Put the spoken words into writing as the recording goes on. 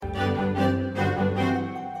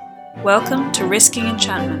Welcome to Risking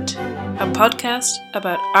Enchantment, a podcast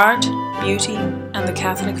about art, beauty, and the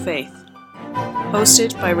Catholic faith.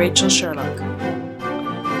 Hosted by Rachel Sherlock.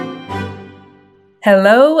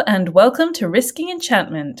 Hello and welcome to Risking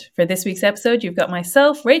Enchantment. For this week's episode, you've got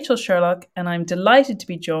myself, Rachel Sherlock, and I'm delighted to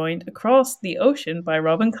be joined across the ocean by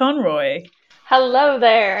Robin Conroy. Hello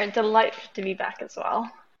there, delightful to be back as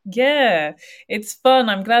well. Yeah, it's fun.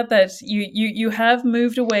 I'm glad that you have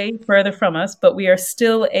moved away further from us, but we are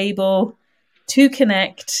still able to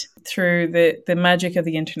connect through the magic of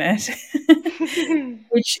the internet,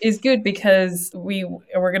 which is good because we're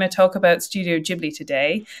going to talk about Studio Ghibli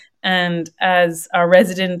today. And as our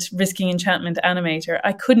resident Risking Enchantment animator,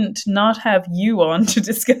 I couldn't not have you on to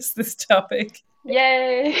discuss this topic.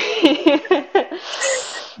 Yay!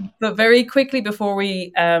 But very quickly before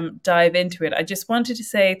we dive into it, I just wanted to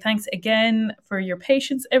say thanks again for your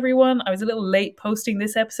patience, everyone. I was a little late posting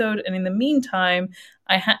this episode, and in the meantime,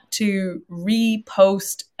 I had to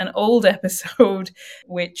repost an old episode,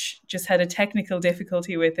 which just had a technical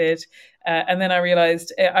difficulty with it. And then I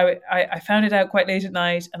realized I found it out quite late at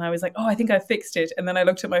night, and I was like, oh, I think I fixed it. And then I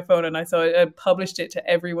looked at my phone and I saw I published it to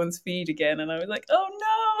everyone's feed again. And I was like, oh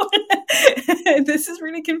no, this is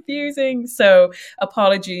really confusing. So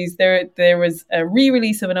apologies. There was a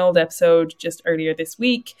re-release of an old episode just earlier this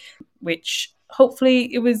week, which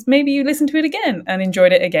hopefully it was maybe you listened to it again and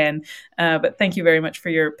enjoyed it again. But thank you very much for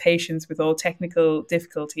your patience with all technical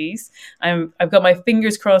difficulties. I've got my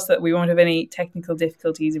fingers crossed that we won't have any technical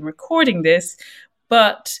difficulties in recording this,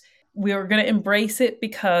 but we're going to embrace it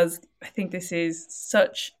because I think this is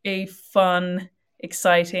such a fun,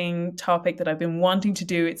 exciting topic that I've been wanting to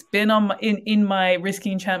do. It's been on in my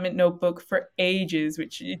Risking Enchantment notebook for ages,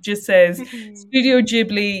 which it just says Studio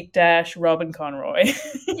Ghibli - Robin Conroy.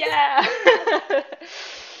 Yeah.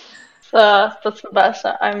 So that's the best.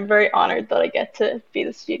 I'm very honored that I get to be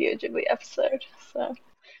the Studio Ghibli episode.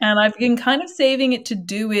 And I've been kind of saving it to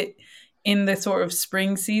do it in the sort of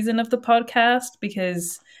spring season of the podcast,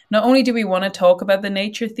 because not only do we want to talk about the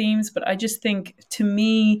nature themes, but I just think, to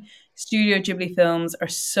me, Studio Ghibli films are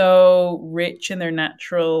so rich in their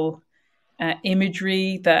natural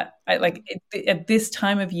imagery that at this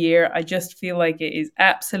time of year, I just feel like it is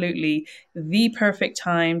absolutely the perfect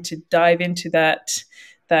time to dive into that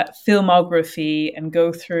filmography and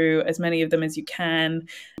go through as many of them as you can.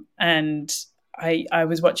 And I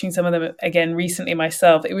was watching some of them again recently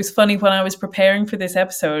myself. It was funny when I was preparing for this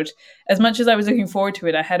episode, as much as I was looking forward to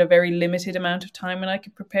it, I had a very limited amount of time when I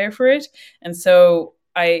could prepare for it. And so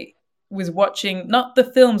I was watching, not the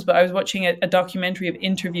films, but I was watching a documentary of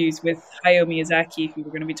interviews with Hayao Miyazaki, who we're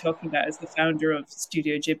going to be talking about as the founder of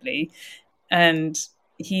Studio Ghibli. And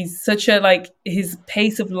he's such his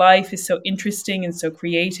pace of life is so interesting and so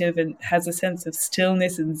creative and has a sense of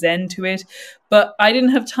stillness and zen to it. But I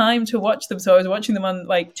didn't have time to watch them, so I was watching them on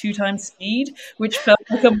 2 times speed, which felt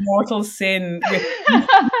like a mortal sin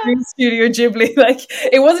with Studio Ghibli.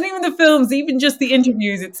 It wasn't even the films, even just the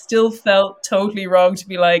interviews, it still felt totally wrong to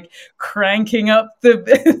be cranking up the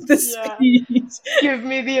speed. Give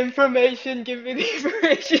me the information.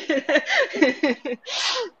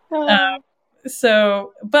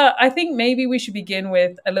 But I think maybe we should begin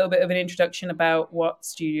with a little bit of an introduction about what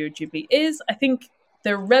Studio Ghibli is. I think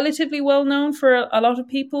they're relatively well known for a lot of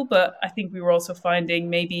people, but I think we were also finding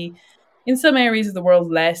maybe in some areas of the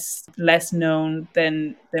world less known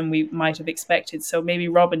than we might have expected. So maybe,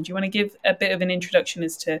 Robin, do you want to give a bit of an introduction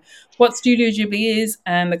as to what Studio Ghibli is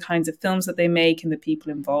and the kinds of films that they make and the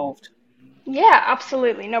people involved? Yeah,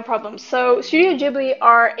 absolutely. No problem. So Studio Ghibli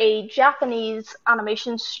are a Japanese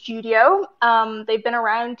animation studio. They've been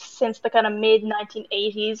around since the kind of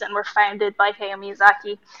mid-1980s and were founded by Hayao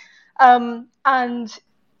Miyazaki. And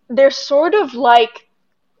they're sort of like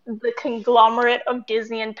the conglomerate of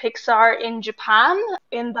Disney and Pixar in Japan,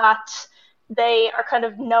 in that they are kind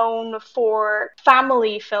of known for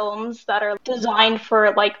family films that are designed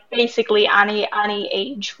for basically any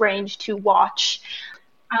age range to watch,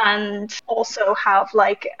 and also have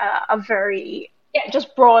a very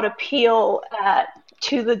just broad appeal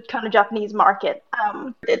to the kind of Japanese market.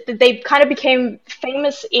 They kind of became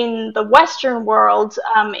famous in the Western world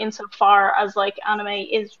insofar as anime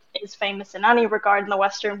is famous in any regard in the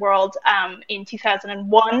Western world, in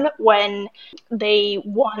 2001 when they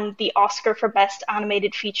won the Oscar for Best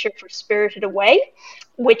Animated Feature for Spirited Away,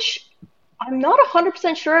 which I'm not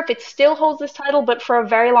 100% sure if it still holds this title, but for a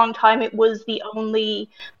very long time it was the only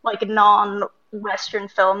non-Western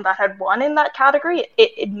film that had won in that category.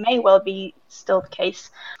 It may well be still the case,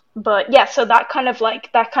 but yeah. So that kind of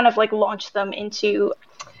launched them into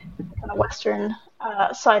the kind of Western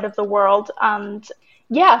side of the world, and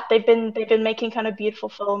yeah, they've been making kind of beautiful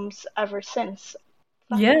films ever since.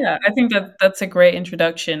 Yeah, I think that that's a great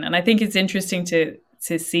introduction, and I think it's interesting to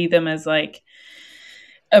see them as like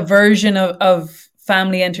a version of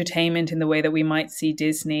family entertainment in the way that we might see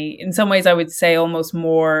Disney. In some ways, I would say almost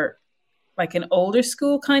more like an older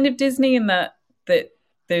school kind of Disney, in that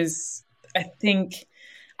there's, I think,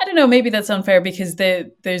 I don't know, maybe that's unfair because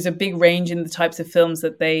there's a big range in the types of films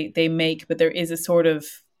that they make, but there is a sort of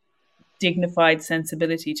dignified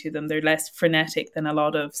sensibility to them. They're less frenetic than a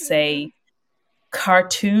lot of, Mhm. say,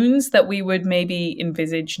 cartoons that we would maybe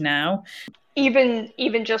envisage now. Even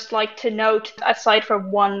just like to note, aside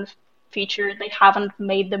from one feature, they haven't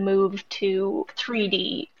made the move to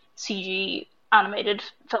 3D CG animated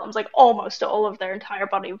films. Like almost all of their entire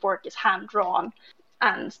body of work is hand drawn,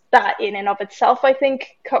 and that in and of itself, I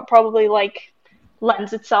think, probably like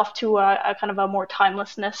lends itself to a kind of a more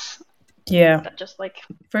timelessness Yeah, that just like.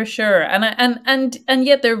 for sure. And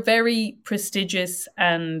yet they're very prestigious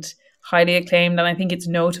and highly acclaimed. And I think it's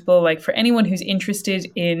notable, like for anyone who's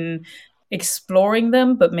interested in exploring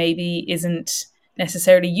them, but maybe isn't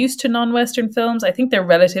necessarily used to non-Western films. I think they're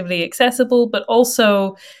relatively accessible, but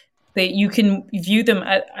also they you can view them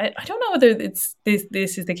I don't know whether it's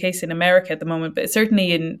this is the case in America at the moment, but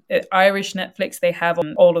certainly in Irish Netflix they have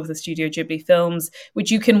all of the Studio Ghibli films,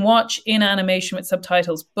 which you can watch in animation with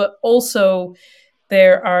subtitles, but also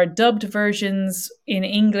there are dubbed versions in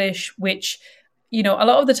English, which, you know, a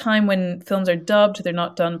lot of the time when films are dubbed, they're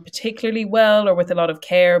not done particularly well or with a lot of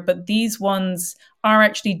care. But these ones are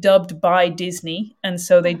actually dubbed by Disney. And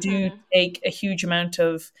so they do Mhm. take a huge amount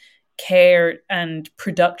of care and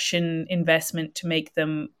production investment to make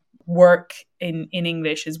them work in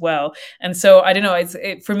English as well. And so I don't know,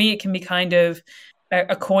 for me, it can be kind of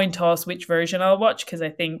a coin toss which version I'll watch, because I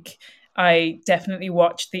think I definitely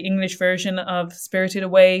watched the English version of Spirited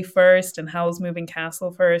Away first and Howl's Moving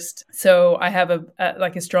Castle first. So I have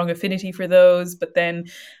like a strong affinity for those. But then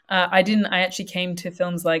I didn't. I actually came to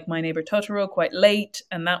films like My Neighbor Totoro quite late,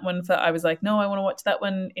 and that one I was like, no, I want to watch that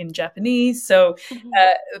one in Japanese. So,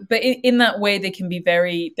 Mhm. but in that way, they can be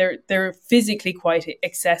they're physically quite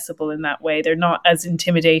accessible in that way. They're not as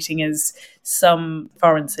intimidating as some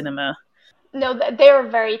foreign cinema. No, they are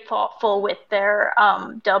very thoughtful with their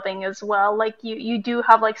dubbing as well. Like you do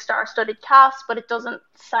have like star-studded cast, but it doesn't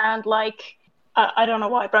sound like I don't know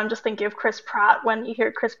why, but I'm just thinking of Chris Pratt. When you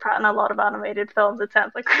hear Chris Pratt in a lot of animated films, it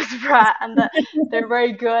sounds like Chris Pratt, and that they're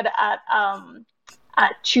very good at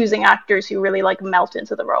choosing actors who really like melt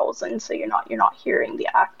into the roles, and so you're not hearing the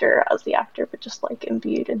actor as the actor, but just like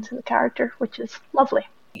imbued into the character, which is lovely.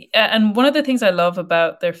 And one of the things I love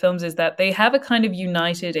about their films is that they have a kind of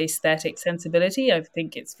united aesthetic sensibility. I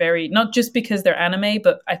think it's very, not just because they're anime,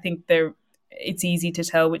 but I think it's easy to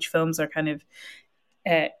tell which films are kind of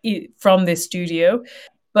from this studio.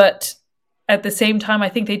 But at the same time, I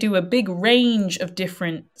think they do a big range of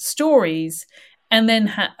different stories, and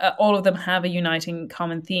then all of them have a uniting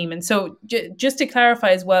common theme. And so, just to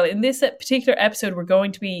clarify as well, in this particular episode, we're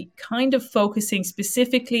going to be kind of focusing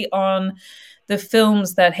specifically on the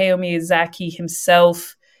films that Hayao Miyazaki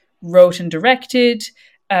himself wrote and directed.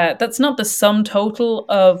 That's not the sum total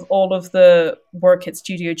of all of the work at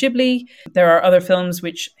Studio Ghibli. There are other films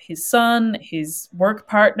which his son, his work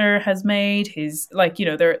partner has made. His, like, you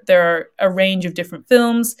know, there are a range of different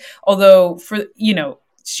films. Although, for, you know,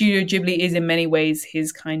 Studio Ghibli is in many ways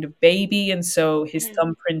his kind of baby, and so his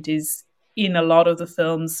thumbprint is in a lot of the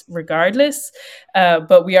films regardless.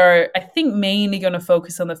 But we are, I think, mainly going to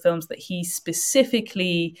focus on the films that he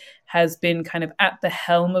specifically has been kind of at the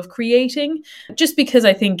helm of creating, just because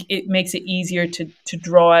I think it makes it easier to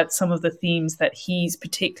draw out some of the themes that he's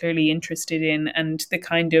particularly interested in, and the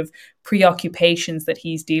kind of preoccupations that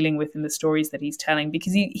he's dealing with in the stories that he's telling,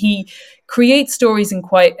 because he creates stories in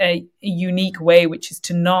quite a unique way, which is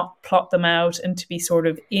to not plot them out and to be sort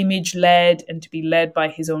of image led and to be led by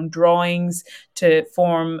his own drawings, to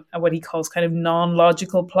form what he calls kind of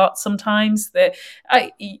non-logical plots sometimes that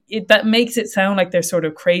makes it sound like they're sort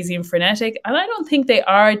of crazy and frenetic, and I don't think they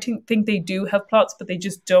are. I think they do have plots, but they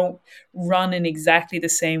just don't run in exactly the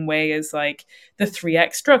same way as like the 3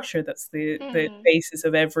 act structure that's the Mm-hmm. basis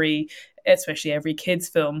of every, especially every kids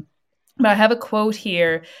film. But I have a quote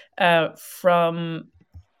here from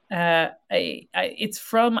it's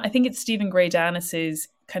from, I think it's Stephen Gray Danis's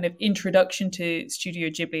kind of introduction to Studio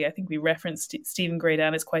Ghibli. I think we referenced Stephen Gray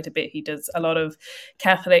Danis quite a bit. He does a lot of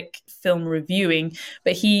Catholic film reviewing,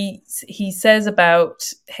 but he says about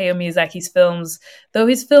Hayao Miyazaki's films, though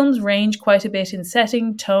his films range quite a bit in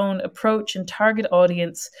setting, tone, approach, and target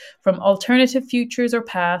audience, from alternative futures or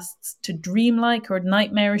pasts to dreamlike or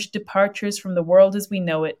nightmarish departures from the world as we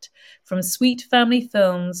know it, from sweet family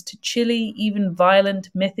films to chilly, even violent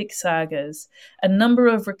mythic sagas. A number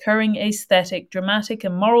of recurring aesthetic, dramatic,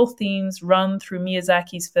 and moral themes run through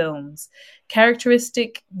Miyazaki's films.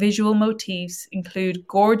 Characteristic visual motifs include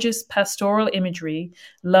gorgeous pastoral imagery,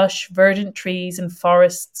 lush, verdant trees and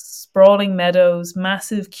forests, sprawling meadows,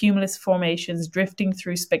 massive cumulus formations drifting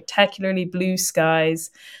through spectacularly blue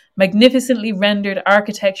skies, magnificently rendered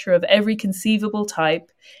architecture of every conceivable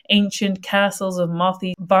type, ancient castles of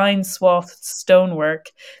mothy vine swathed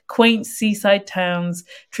stonework, quaint seaside towns,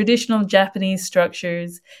 traditional Japanese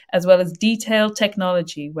structures, as well as detailed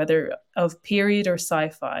technology, whether of period or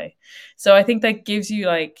sci-fi. So I think that gives you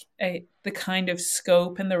the kind of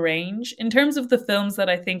scope and the range. In terms of the films that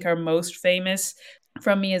I think are most famous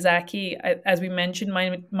from Miyazaki, as we mentioned,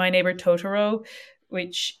 My Neighbor Totoro,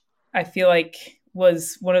 which I feel like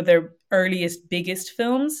was one of their earliest, biggest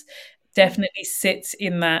films, definitely sits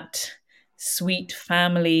in that sweet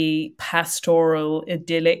family, pastoral,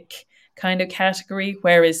 idyllic kind of category.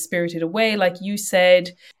 Whereas Spirited Away, like you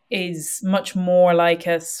said, is much more like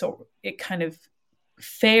a sort it kind of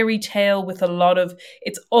fairy tale with a lot of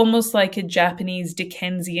it's almost like a Japanese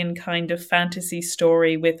Dickensian kind of fantasy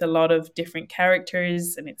story with a lot of different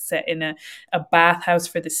characters, and it's set in a bathhouse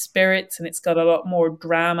for the spirits, and it's got a lot more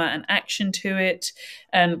drama and action to it.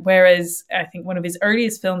 And whereas I think one of his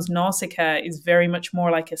earliest films, Nausicaa, is very much more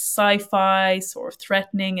like a sci-fi, sort of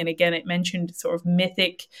threatening, and again it mentioned sort of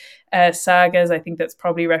mythic sagas. I think that's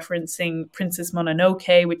probably referencing Princess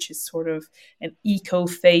Mononoke, which is sort of an eco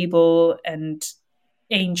fable and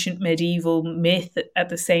ancient medieval myth at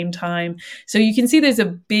the same time. So you can see there's a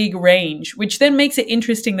big range, which then makes it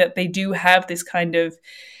interesting that they do have this kind of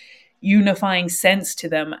unifying sense to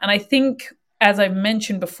them. And I think, as I've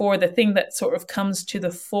mentioned before, the thing that sort of comes to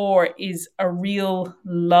the fore is a real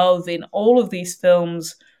love in all of these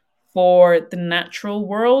films for the natural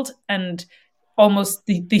world and almost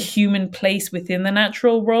the human place within the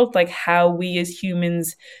natural world, like how we as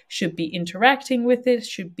humans should be interacting with it,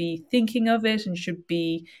 should be thinking of it, and should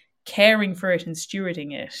be caring for it and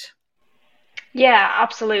stewarding it. Yeah,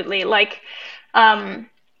 absolutely. Um,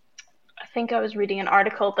 I think I was reading an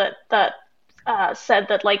article that said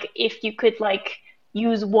that like if you could like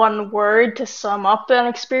use one word to sum up an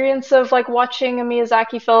experience of like watching a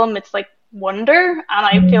Miyazaki film, it's like wonder, and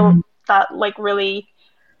I feel that like really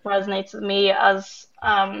resonates with me as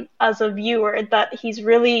a viewer that he's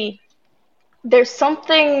really there's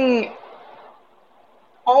something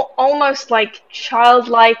almost like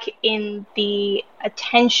childlike in the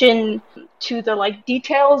attention to the like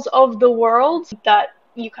details of the world that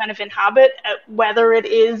you kind of inhabit, whether it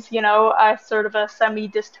is, you know, a sort of a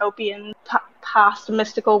semi-dystopian past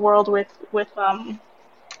mystical world with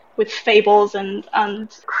fables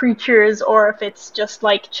and creatures, or if it's just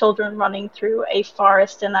like children running through a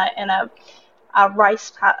forest in a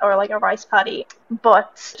rice pat or like a rice paddy.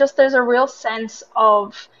 But just there's a real sense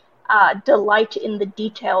of delight in the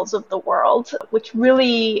details of the world, which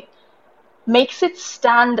really makes it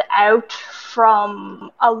stand out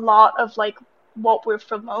from a lot of like what we're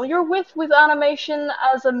familiar with animation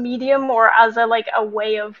as a medium or as a like a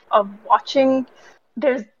way of watching.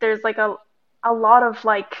 There's like a lot of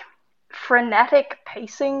like frenetic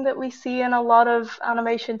pacing that we see in a lot of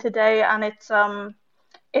animation today, and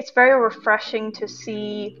it's very refreshing to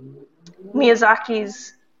see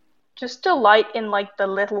Miyazaki's just delight in like the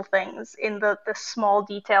little things, in the small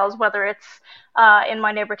details, whether it's in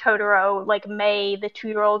My Neighbor Totoro, like May, the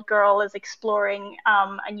 2-year-old girl, is exploring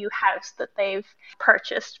a new house that they've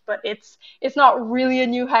purchased, but it's not really a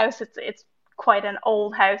new house. It's quite an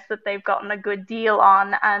old house that they've gotten a good deal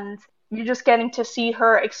on, and you're just getting to see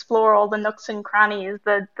her explore all the nooks and crannies,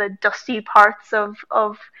 the dusty parts of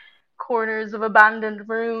corners of abandoned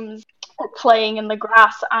rooms, or playing in the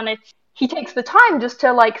grass, and it's he takes the time just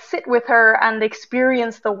to like sit with her and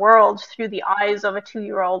experience the world through the eyes of a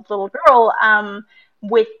 2-year-old little girl,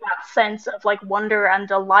 with that sense of like wonder and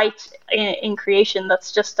delight in creation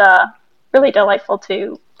that's just really delightful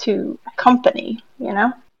to accompany, you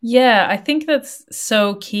know. Yeah, I think that's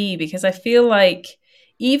so key because I feel like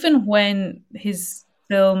even when his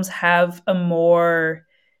films have a more,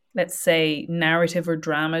 let's say, narrative or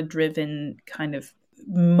drama driven kind of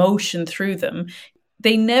motion through them,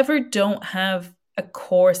 they never don't have a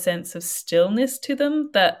core sense of stillness to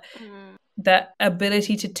them, that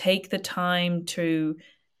ability to take the time to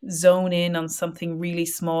zone in on something really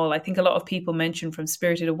small. I think a lot of people mention from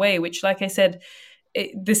Spirited Away, which, like I said,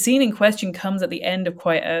 the scene in question comes at the end of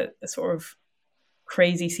quite a sort of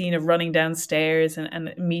crazy scene of running downstairs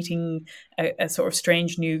and meeting a sort of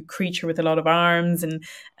strange new creature with a lot of arms and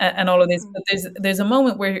all of this. But there's a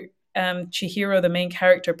moment where Chihiro, the main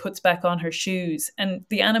character, puts back on her shoes, and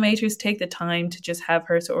the animators take the time to just have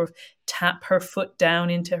her sort of tap her foot down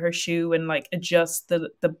into her shoe and like adjust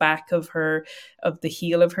the back of her of the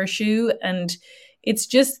heel of her shoe, and it's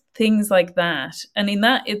just things like that. And in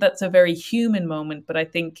that, that's a very human moment. But I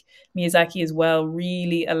think Miyazaki as well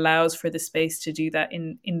really allows for the space to do that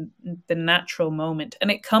in the natural moment,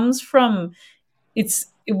 and it comes from it's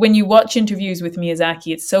when you watch interviews with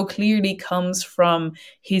Miyazaki, it so clearly comes from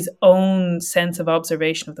his own sense of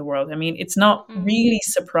observation of the world. I mean, it's not Mm. really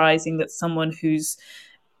surprising that someone who's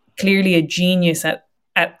clearly a genius at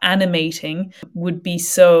animating would be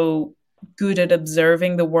so good at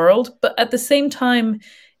observing the world. But at the same time,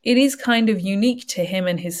 it is kind of unique to him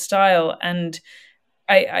and his style. And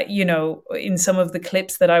you know, in some of the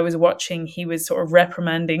clips that I was watching, he was sort of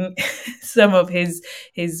reprimanding some of his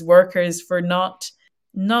workers for not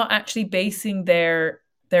actually basing their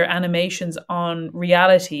animations on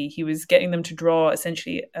reality. He was getting them to draw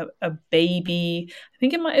essentially a baby. I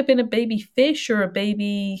think it might have been a baby fish or a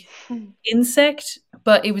baby insect,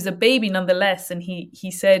 but it was a baby nonetheless. And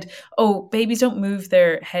he said, "Oh, babies don't move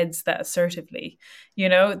their heads that assertively. You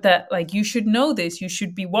know that like you should know this. You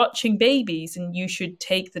should be watching babies, and you should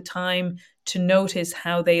take the time to notice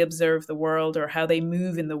how they observe the world, or how they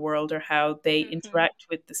move in the world, or how they Hmm. interact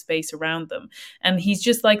with the space around them." And he's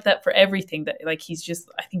just like that for everything. That like he's just.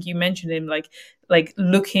 I think you mentioned him like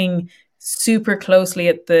looking super closely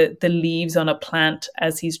at the leaves on a plant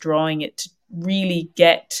as he's drawing it to really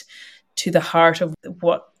get to the heart of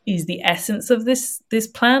what is the essence of this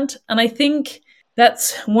plant. And I think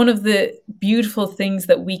that's one of the beautiful things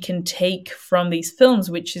that we can take from these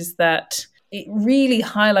films, which is that it really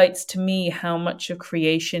highlights to me how much of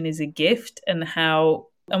creation is a gift, and how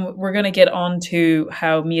and we're going to get on to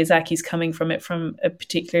how Miyazaki's coming from it from a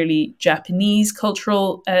particularly Japanese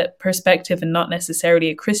cultural perspective and not necessarily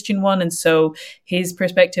a Christian one. And so his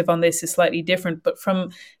perspective on this is slightly different. But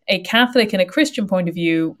from a Catholic and a Christian point of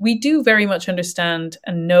view, we do very much understand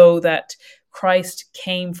and know that Christ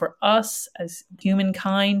came for us as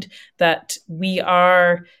humankind, that we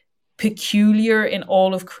are peculiar in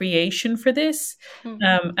all of creation for this,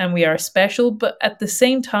 and we are special. But at the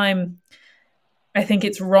same time, I think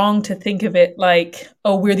it's wrong to think of it like,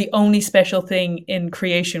 oh, we're the only special thing in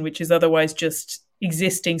creation, which is otherwise just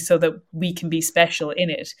existing so that we can be special in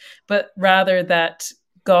it, but rather that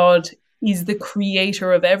God is the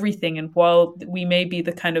creator of everything. And while we may be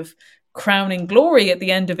the kind of crowning glory at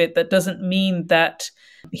the end of it, that doesn't mean that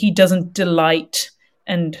he doesn't delight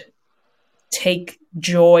and take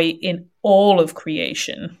joy in all of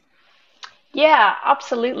creation. Yeah,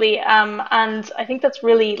 absolutely. And I think that's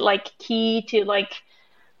really like key to like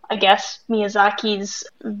I guess Miyazaki's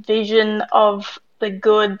vision of the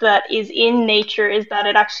good that is in nature is that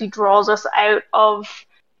it actually draws us out of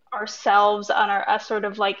ourselves and our a sort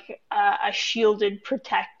of like a shielded,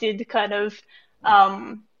 protected kind of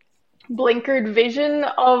um, blinkered vision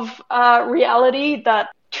of reality that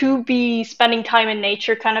to be spending time in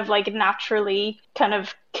nature kind of like naturally kind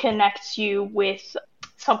of connects you with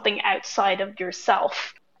something outside of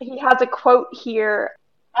yourself. He has a quote here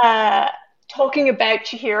uh, talking about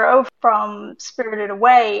Chihiro from Spirited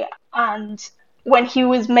Away, and when he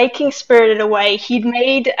was making Spirited Away, he'd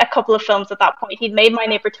made a couple of films at that point. He'd made My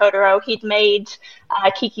Neighbor Totoro, he'd made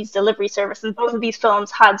Kiki's Delivery Service, and both of these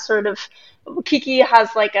films had sort of Kiki has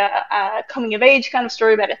like a coming of age kind of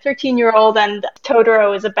story about a 13-year-old, and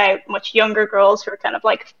Totoro is about much younger girls who are kind of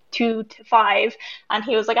like 2 to 5. And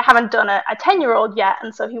he was like, I haven't done a 10-year-old yet,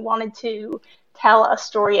 and so he wanted to tell a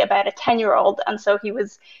story about a 10-year-old, and so he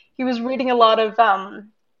was reading a lot of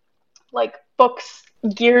like books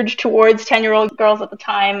geared towards 10-year-old girls at the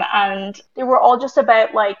time, and they were all just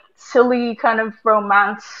about like silly kind of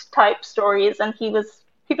romance type stories. And he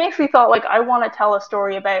basically thought like, I want to tell a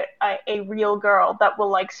story about a real girl that will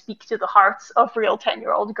like speak to the hearts of real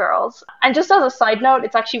 10-year-old girls. And just as a side note,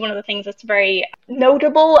 it's actually one of the things that's very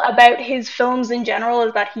notable about his films in general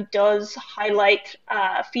is that he does highlight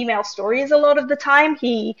female stories a lot of the time.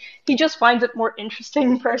 He just finds it more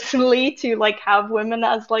interesting personally to like have women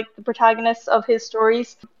as like the protagonists of his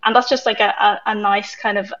stories, and that's just like a nice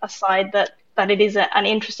kind of aside that it is an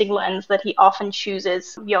interesting lens that he often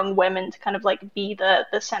chooses young women to kind of like be the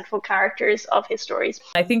central characters of his stories.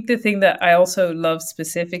 I think the thing that I also love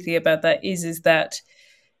specifically about that is that,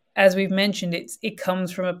 as we've mentioned, it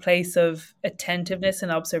comes from a place of attentiveness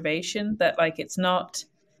and observation, that like it's not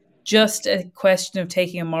just a question of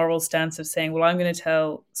taking a moral stance of saying, well, I'm going to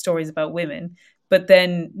tell stories about women, but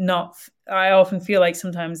then not. I often feel like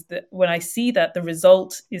sometimes that when I see that, the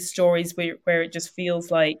result is stories where it just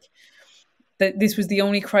feels like that this was the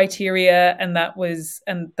only criteria, and that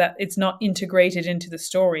it's not integrated into the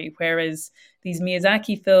story. Whereas these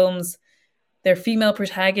Miyazaki films, their female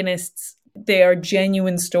protagonists, they are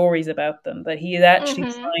genuine stories about them, that he is actually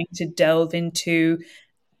Mm-hmm. trying to delve into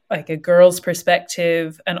like a girl's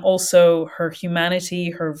perspective, and also her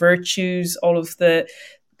humanity, her virtues, all of the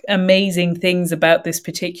amazing things about this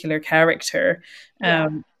particular character. Yeah.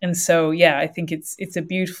 And so, yeah, I think it's a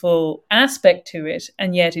beautiful aspect to it,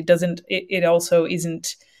 and yet it doesn't. It also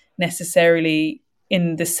isn't necessarily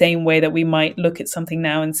in the same way that we might look at something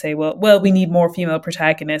now and say, well, we need more female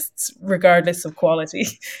protagonists, regardless of quality.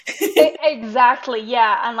 Exactly,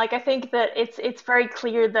 yeah, and like I think that it's very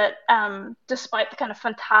clear that despite the kind of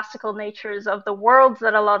fantastical natures of the worlds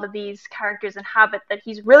that a lot of these characters inhabit, that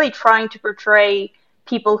he's really trying to portray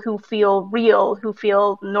people who feel real, who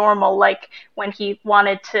feel normal. Like when he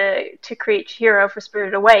wanted to create Chihiro for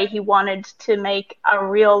Spirited Away, he wanted to make a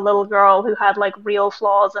real little girl who had like real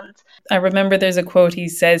flaws and I remember there's a quote he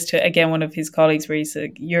says to, again, one of his colleagues, where he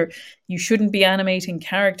said, you shouldn't be animating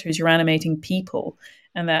characters, you're animating people,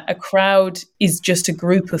 and that a crowd is just a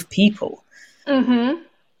group of people. mm-hmm.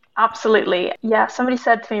 Absolutely. Yeah, somebody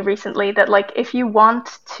said to me recently that like if you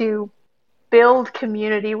want to build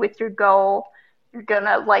community with your goal, you're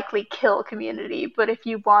gonna likely kill community. But if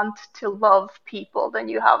you want to love people, then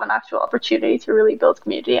you have an actual opportunity to really build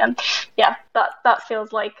community. And yeah, that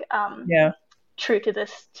feels like Yeah. true to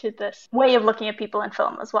this way of looking at people in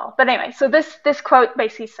film as well. But anyway, so this quote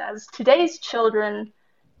basically says today's children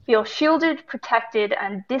feel shielded, protected,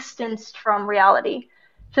 and distanced from reality,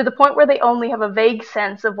 to the point where they only have a vague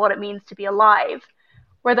sense of what it means to be alive,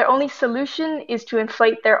 where their only solution is to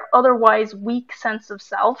inflate their otherwise weak sense of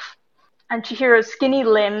self. And Chihiro's skinny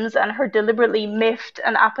limbs and her deliberately miffed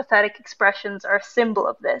and apathetic expressions are a symbol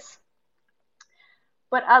of this.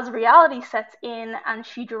 But as reality sets in and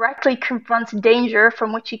she directly confronts danger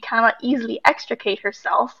from which she cannot easily extricate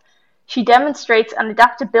herself, she demonstrates an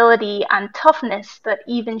adaptability and toughness that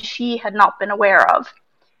even she had not been aware of.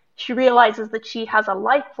 She realizes that she has a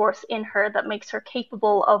life force in her that makes her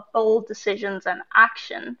capable of bold decisions and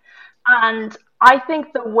action. And I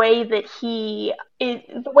think the way that he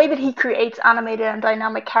creates animated and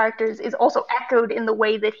dynamic characters is also echoed in the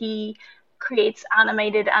way that he creates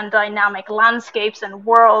animated and dynamic landscapes and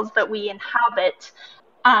worlds that we inhabit.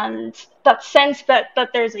 And that sense that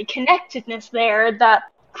there's a connectedness there, that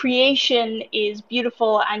creation is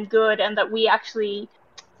beautiful and good, and that we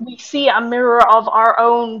see a mirror of our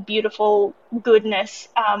own beautiful goodness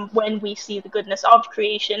when we see the goodness of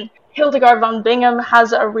creation. Hildegard von Bingen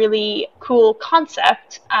has a really cool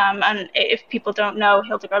concept, and if people don't know,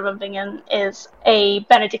 Hildegard von Bingen is a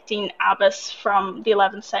Benedictine abbess from the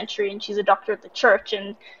 11th century, and she's a doctor of the church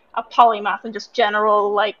and a polymath and just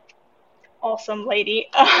general like awesome lady.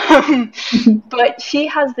 But she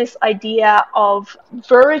has this idea of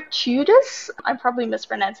veritudis. I'm probably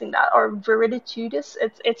mispronouncing that, or veritudis.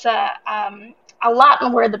 It's a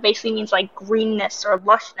Latin word that basically means like greenness or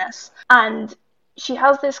lushness. And she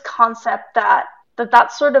has this concept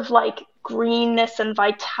that sort of like greenness and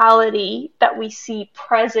vitality that we see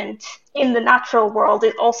present in the natural world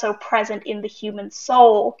is also present in the human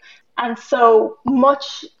soul. And so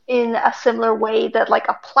much in a similar way that like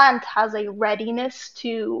a plant has a readiness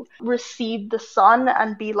to receive the sun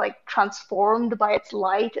and be like transformed by its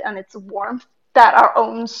light and its warmth, that our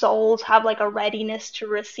own souls have like a readiness to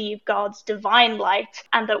receive God's divine light,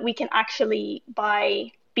 and that we can actually,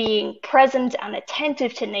 by being present and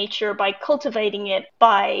attentive to nature, by cultivating it,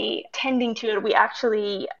 by tending to it, we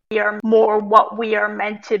are more what we are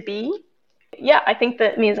meant to be. Yeah, I think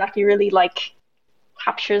that Miyazaki really like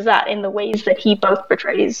captures that in the ways that he both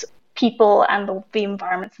portrays people and the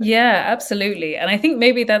environments. Yeah, absolutely. And I think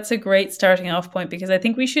maybe that's a great starting off point, because I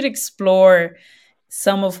think we should explore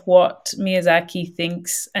some of what Miyazaki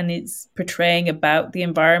thinks and is portraying about the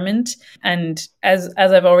environment. And as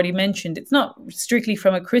I've already mentioned, it's not strictly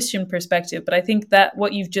from a Christian perspective, but I think that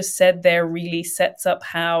what you've just said there really sets up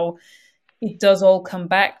how it does all come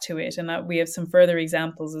back to it. And that we have some further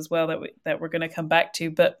examples as well that we're going to come back to.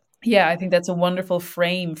 But yeah, I think that's a wonderful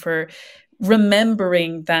frame for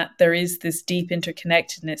remembering that there is this deep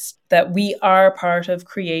interconnectedness, that we are part of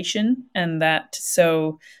creation, and that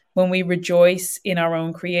so when we rejoice in our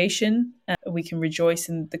own creation, we can rejoice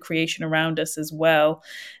in the creation around us as well.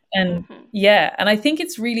 And Mm-hmm. yeah, and I think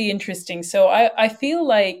it's really interesting. So I feel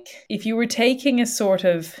like if you were taking a sort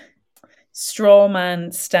of straw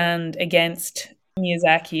man stand against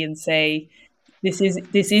Miyazaki and say, this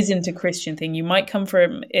isn't a Christian thing, you might come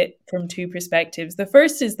from it from two perspectives. The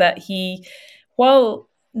first is that he, while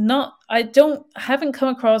not I don't haven't come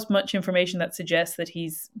across much information that suggests that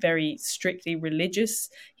he's very strictly religious.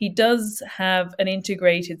 He does have an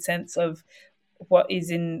integrated sense of what is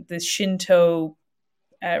in the Shinto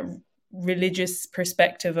uh, religious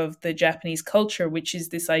perspective of the Japanese culture, which is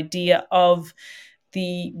this idea of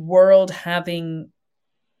the world having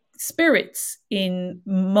spirits in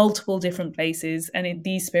multiple different places, and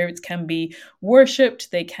these spirits can be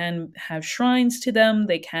worshipped, they can have shrines to them,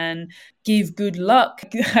 they can give good luck.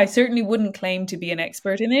 I certainly wouldn't claim to be an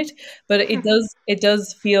expert in it, but it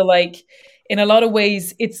does feel like in a lot of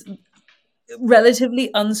ways it's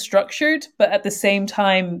relatively unstructured, but at the same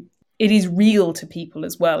time, it is real to people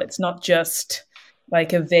as well. It's not just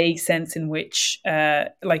like a vague sense in which,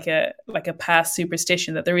 like a past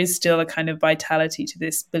superstition. That there is still a kind of vitality to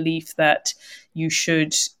this belief that you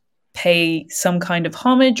should pay some kind of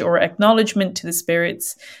homage or acknowledgement to the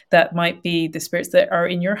spirits that might be the spirits that are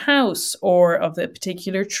in your house or of the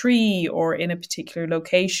particular tree or in a particular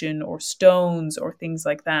location or stones or things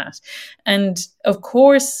like that. And of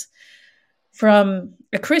course, from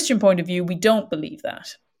a Christian point of view, we don't believe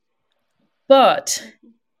that. But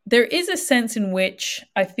there is a sense in which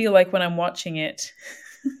I feel like when I'm watching it,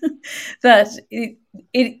 that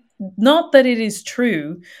it not that it is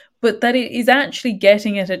true, but that it is actually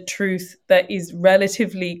getting at a truth that is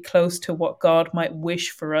relatively close to what God might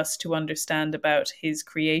wish for us to understand about his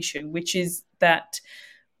creation, which is that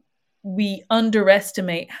we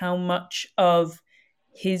underestimate how much of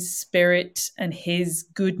his spirit and his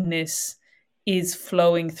goodness is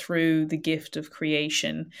flowing through the gift of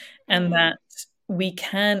creation, and Mm-hmm. that we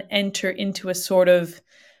can enter into a sort of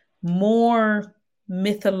more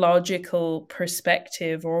mythological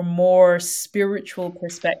perspective or more spiritual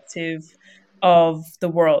perspective of the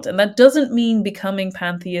world. And that doesn't mean becoming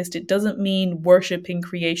pantheist. It doesn't mean worshipping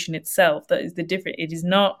creation itself. That is the difference. It is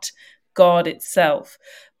not God itself,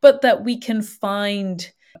 but that we can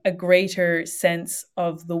find a greater sense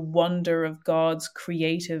of the wonder of God's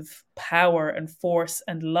creative power and force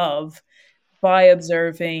and love by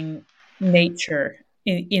observing nature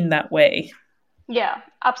in that way. Yeah,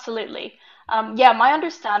 absolutely. Yeah, my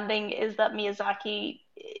understanding is that Miyazaki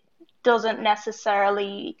doesn't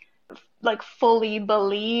necessarily like fully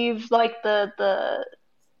believe like the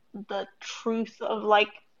truth of like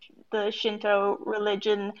the Shinto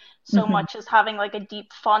religion so Mhm. much as having like a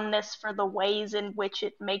deep fondness for the ways in which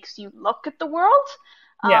it makes you look at the world.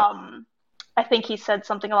 Yeah. I think he said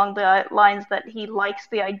something along the lines that he likes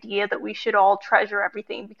the idea that we should all treasure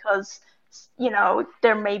everything because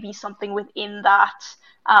there may be something within that,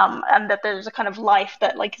 and that there's a kind of life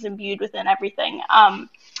that like is imbued within everything.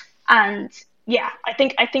 And yeah, I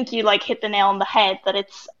think you like hit the nail on the head that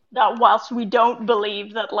it's that whilst we don't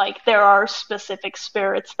believe that like there are specific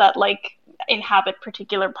spirits that like inhabit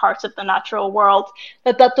particular parts of the natural world,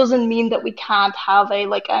 that doesn't mean that we can't have a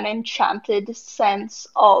like an enchanted sense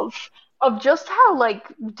of just how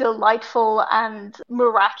like delightful and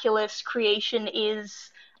miraculous creation is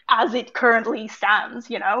as it currently stands,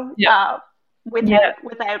 Yeah. Yeah,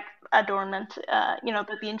 without adornment, that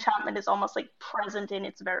the enchantment is almost like present in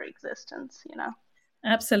its very existence.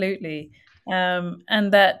 absolutely.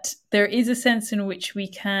 And that there is a sense in which we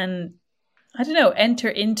can, I don't know, enter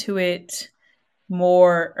into it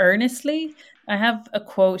more earnestly. I have a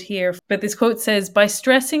quote here, but this quote says, by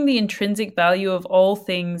stressing the intrinsic value of all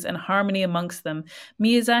things and harmony amongst them,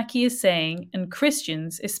 Miyazaki is saying, and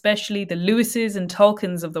Christians, especially the Lewises and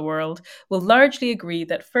Tolkiens of the world, will largely agree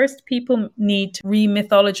that first people need to re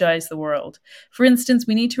mythologize the world. For instance,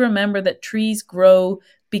 we need to remember that trees grow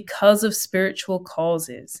because of spiritual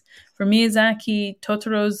causes. For Miyazaki,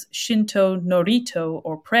 Totoro's Shinto Norito,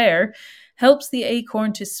 or prayer, helps the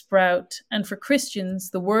acorn to sprout, and for Christians,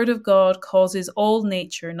 the Word of God causes all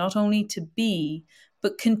nature not only to be,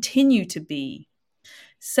 but continue to be.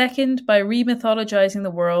 Second, by remythologizing the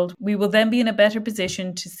world, we will then be in a better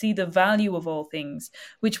position to see the value of all things,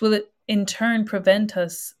 which will in turn prevent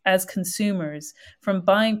us as consumers from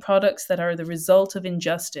buying products that are the result of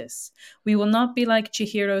injustice. We will not be like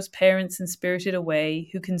Chihiro's parents in Spirited Away,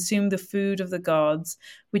 who consume the food of the gods,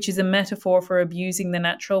 which is a metaphor for abusing the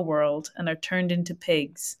natural world, and are turned into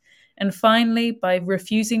pigs. And finally, by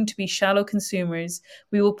refusing to be shallow consumers,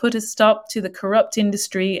 we will put a stop to the corrupt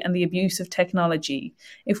industry and the abuse of technology.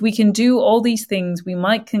 If we can do all these things, we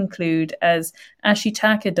might conclude, as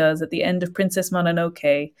Ashitaka does at the end of Princess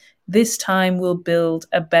Mononoke, this time we'll build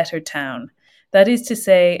a better town. That is to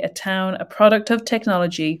say, a town, a product of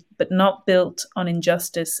technology, but not built on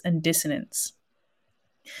injustice and dissonance.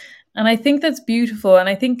 And I think that's beautiful. And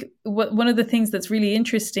I think one of the things that's really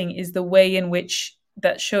interesting is the way in which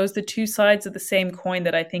that shows the two sides of the same coin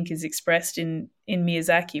that I think is expressed in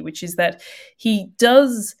Miyazaki, which is that he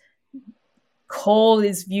does call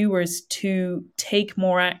his viewers to take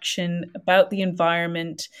more action about the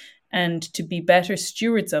environment and to be better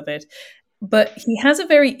stewards of it. But he has a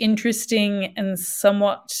very interesting and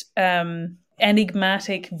somewhat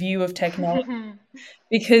enigmatic view of technology,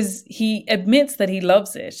 because he admits that he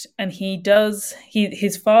loves it, and he does.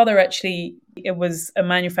 His father actually was a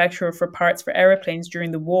manufacturer for parts for aeroplanes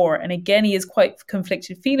during the war, and again he has quite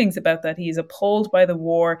conflicted feelings about that. He is appalled by the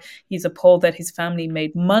war. He's appalled that his family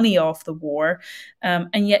made money off the war,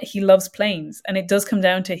 and yet he loves planes. And it does come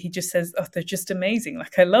down to, he just says, "Oh, they're just amazing.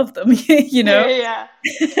 Like, I love them," you know. Yeah,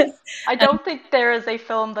 yeah. I And don't think there is a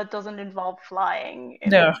film that doesn't involve flying in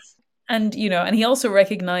no, it. and and he also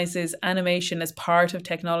recognizes animation as part of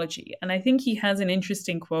technology. And I think he has an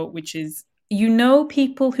interesting quote, which is, "You know,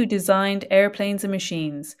 people who designed airplanes and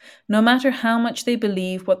machines, no matter how much they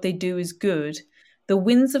believe what they do is good, the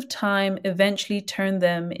winds of time eventually turn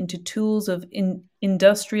them into tools of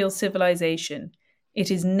industrial civilization. It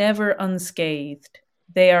is never unscathed.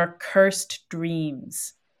 They are cursed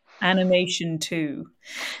dreams." Animation too.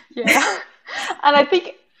 Yeah. And I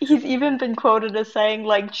think he's even been quoted as saying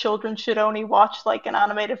like children should only watch like an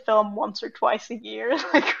animated film once or twice a year,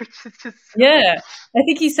 like which is just so Yeah, I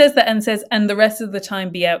think he says that, and says, "And the rest of the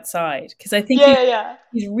time be outside," because I think yeah, yeah.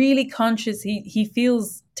 he's really conscious. He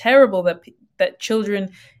feels terrible that that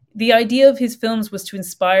children. The idea of his films was to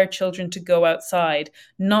inspire children to go outside,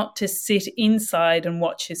 not to sit inside and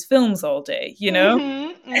watch his films all day.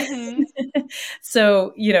 Mhm. Mhm.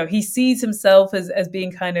 So he sees himself as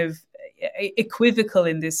being kind of equivocal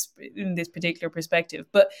in this particular perspective.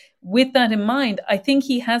 But with that in mind, I think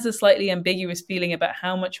he has a slightly ambiguous feeling about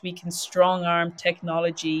how much we can strong arm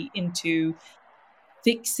technology into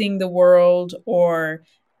fixing the world or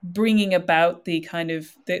bringing about the kind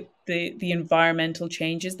of the environmental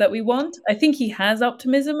changes that we want. I think he has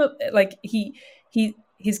optimism. Like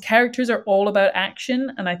his characters are all about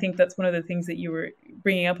action, and I think that's one of the things that you were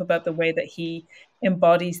bringing up about the way that he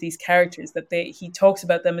embodies these characters. That he talks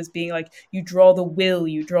about them as being like, you draw the will,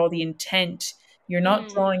 you draw the intent. You're not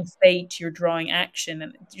Mm. drawing fate, you're drawing action,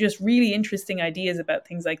 and just really interesting ideas about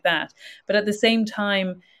things like that. But at the same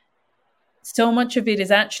time, so much of it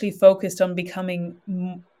is actually focused on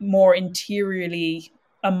becoming more interiorly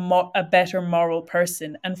a better moral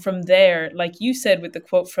person. And from there, like you said with the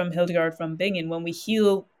quote from Hildegard von Bingen, when we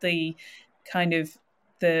heal the kind of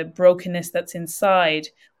the brokenness that's inside,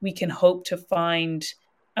 we can hope to find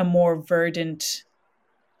a more verdant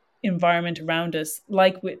environment around us,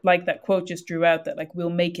 like that quote just drew out, that like,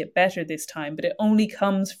 we'll make it better this time. But it only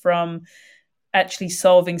comes from actually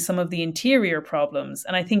solving some of the interior problems.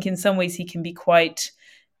 And I think in some ways he can be quite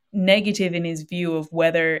negative in his view of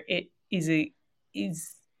whether it is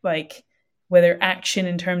like, whether action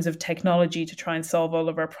in terms of technology to try and solve all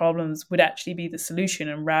of our problems would actually be the solution,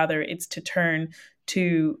 and rather it's to turn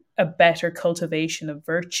to a better cultivation of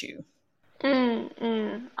virtue.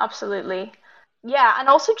 Absolutely. Yeah, and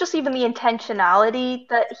also just even the intentionality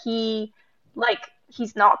that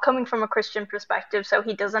he's not coming from a Christian perspective, so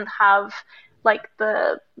he doesn't have like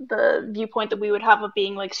the viewpoint that we would have of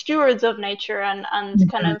being like stewards of nature and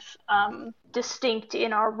kind Mhm. of distinct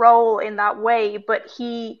in our role in that way, but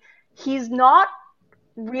he's not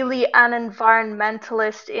really an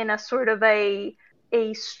environmentalist in a sort of a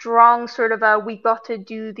strong sort of a we got to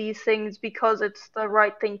do these things because it's the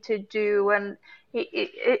right thing to do, and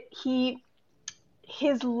he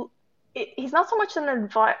his he's not so much an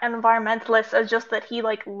environmentalist as just that he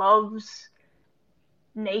like loves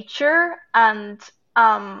nature, and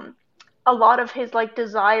um a lot of his like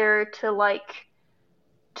desire to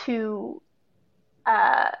to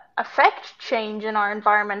affect change in our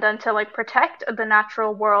environment and to like protect the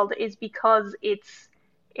natural world is because it's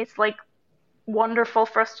like wonderful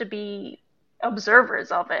for us to be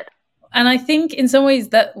observers of it. And I think in some ways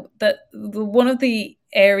that one of the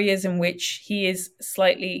areas in which he is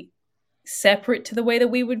slightly separate to the way that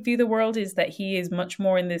we would view the world is that he is much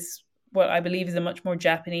more in this, what I believe is a much more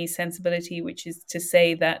Japanese sensibility, which is to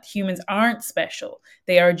say that humans aren't special.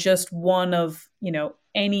 They are just one of,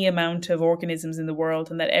 any amount of organisms in the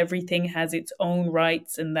world, and that everything has its own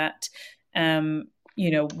rights, and that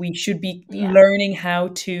we should be Yeah. learning how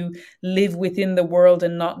to live within the world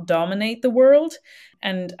and not dominate the world.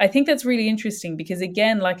 And I think that's really interesting because,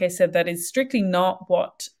 again, like I said, that is strictly not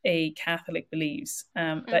what a Catholic believes.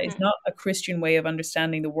 That is Mm-hmm. not a Christian way of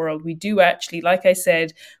understanding the world. We do actually, like I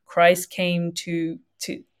said, Christ came to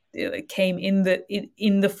came in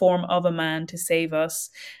the form of a man to save us,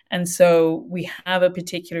 and so we have a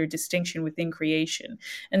particular distinction within creation,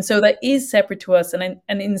 and so that is separate to us, and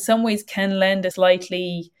in some ways can lend a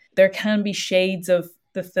slightly, there can be shades of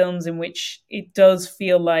the films in which it does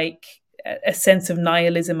feel like a sense of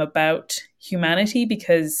nihilism about humanity,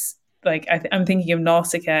 because like I'm thinking of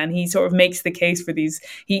Nausicaa, and he sort of makes the case for these.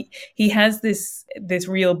 He has this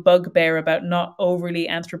real bugbear about not overly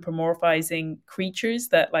anthropomorphizing creatures,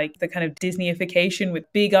 that like the kind of Disneyification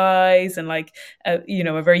with big eyes and like a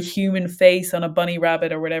very human face on a bunny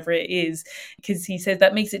rabbit or whatever it is, because he says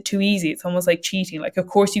that makes it too easy. It's almost like cheating. Like, of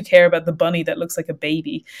course you care about the bunny that looks like a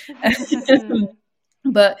baby.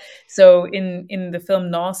 But so in the film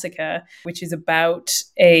Nausicaa, which is about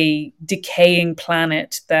a decaying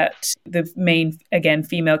planet that the main, again,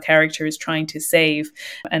 female character is trying to save,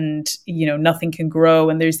 and nothing can grow,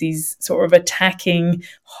 and there's these sort of attacking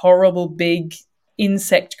horrible big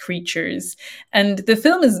insect creatures, and the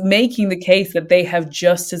film is making the case that they have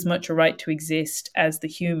just as much a right to exist as the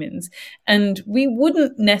humans, and we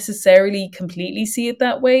wouldn't necessarily completely see it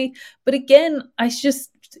that way. But again, I just,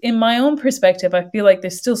 in my own perspective, I feel like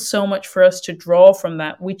there's still so much for us to draw from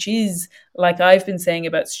that, which is, like I've been saying,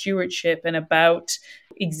 about stewardship and about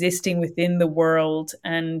existing within the world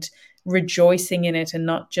and rejoicing in it and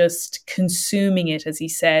not just consuming it, as he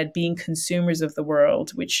said, being consumers of the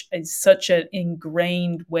world, which is such an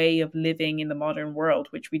ingrained way of living in the modern world,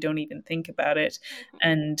 which we don't even think about it.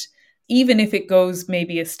 And even if it goes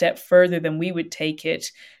maybe a step further than we would take it,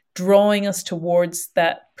 drawing us towards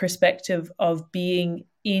that perspective of being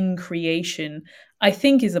in creation, I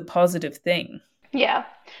think is a positive thing. Yeah.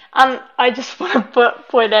 And I just want to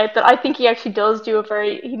point out that I think he actually does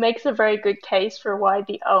he makes a very good case for why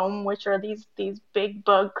the Ohm, which are these big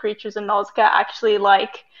bug creatures in Nausicaa, actually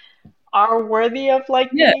like are worthy of like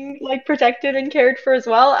Yeah. being like protected and cared for as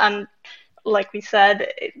well. And like we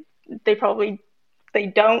said, they probably they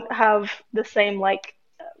don't have the same like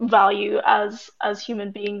value as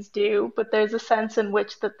human beings do, but there's a sense in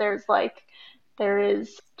which that there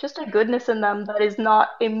is just a goodness in them that is not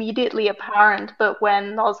immediately apparent, but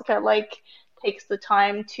when Nausicaa like takes the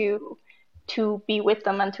time to be with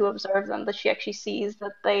them and to observe them, that she actually sees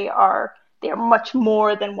that they are much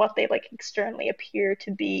more than what they like externally appear to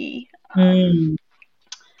be. Mm.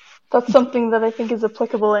 That's something that I think is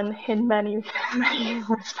applicable in many many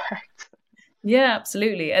respects. Yeah,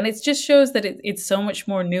 absolutely. And it just shows that it's so much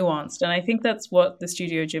more nuanced. And I think that's what the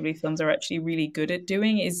Studio Ghibli films are actually really good at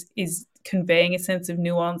doing, is conveying a sense of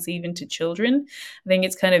nuance even to children. I think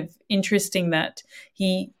it's kind of interesting that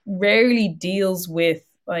he rarely deals with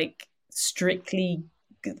like strictly,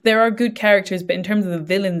 there are good characters, but in terms of the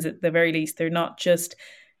villains at the very least, they're not just,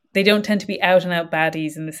 they don't tend to be out and out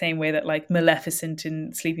baddies in the same way that like Maleficent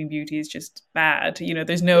in Sleeping Beauty is just bad.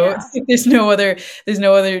 There's no Yeah. there's no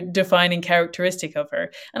other defining characteristic of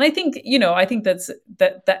her. And I think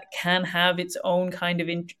that can have its own kind of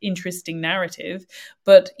interesting narrative,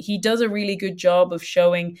 but he does a really good job of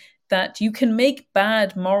showing that you can make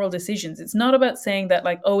bad moral decisions. It's not about saying that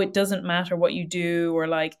like, oh, it doesn't matter what you do, or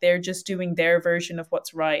like they're just doing their version of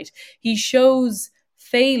what's right. He shows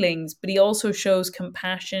failings, but he also shows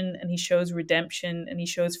compassion, and he shows redemption, and he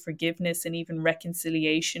shows forgiveness and even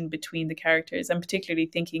reconciliation between the characters. I'm particularly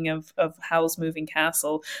thinking of Howl's Moving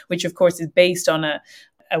Castle, which of course is based on a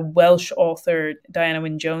Welsh author, Diana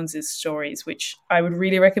Wynne Jones's stories, which I would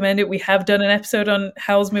really recommend it. We have done an episode on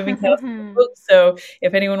Howl's Moving Castle book, so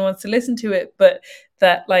if anyone wants to listen to it, but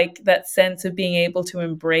that sense of being able to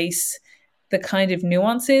embrace the kind of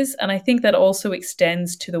nuances, and I think that also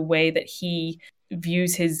extends to the way that he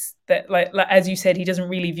views his, that like as you said, he doesn't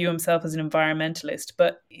really view himself as an environmentalist,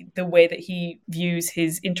 but the way that he views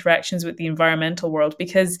his interactions with the environmental world,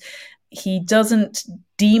 because he doesn't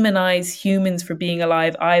demonize humans for being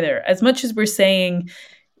alive either. As much as we're saying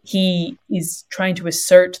he is trying to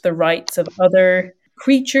assert the rights of other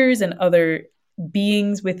creatures and other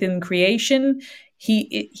beings within creation,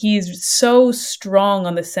 he is so strong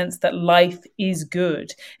on the sense that life is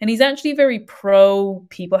good, and he's actually very pro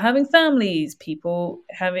people having families, people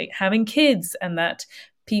having kids, and that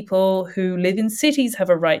people who live in cities have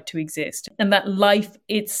a right to exist, and that life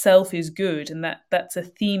itself is good, and that's a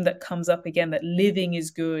theme that comes up again, that living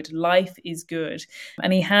is good, life is good.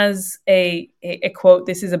 And he has a quote,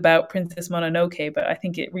 this is about Princess Mononoke, but I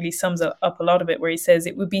think it really sums up a lot of it, where he says,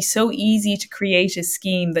 it would be so easy to create a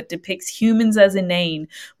scheme that depicts humans as inane,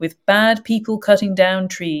 with bad people cutting down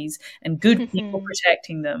trees and good people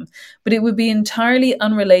protecting them, but it would be entirely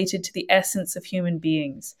unrelated to the essence of human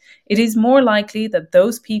beings. It is more likely that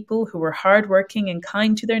those people who were hardworking and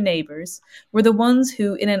kind to their neighbors were the ones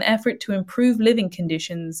who, in an effort to improve living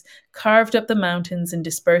conditions, carved up the mountains and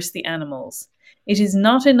dispersed the animals. It is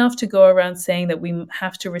not enough to go around saying that we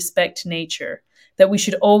have to respect nature, that we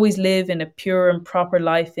should always live in a pure and proper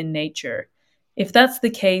life in nature. If that's the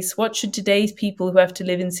case, what should today's people who have to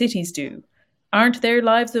live in cities do? Aren't their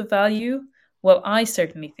lives of value? Well, I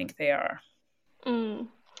certainly think they are. Mm.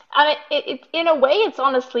 And in a way, it's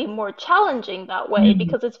honestly more challenging that way Mm.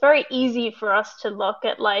 because it's very easy for us to look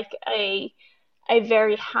at like a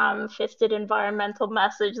very ham-fisted environmental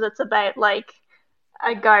message that's about like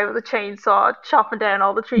a guy with a chainsaw chopping down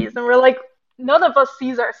all the trees, and we're like, none of us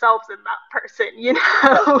sees ourselves in that person, you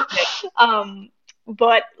know? Yeah.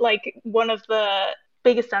 But like one of the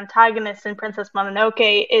biggest antagonists in Princess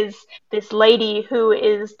Mononoke is this lady who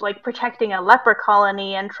is like protecting a leper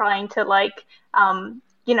colony and trying to like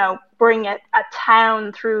bring a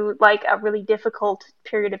town through like a really difficult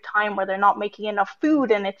period of time where they're not making enough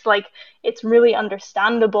food, and it's like it's really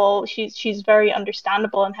understandable. She's very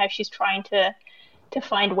understandable in how she's trying to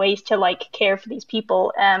find ways to like care for these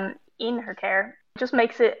people in her care. It just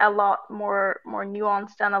makes it a lot more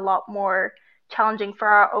nuanced and a lot more challenging for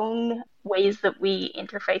our own ways that we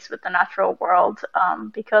interface with the natural world,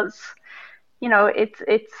 because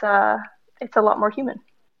it's a lot more human.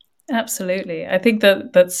 Absolutely. I think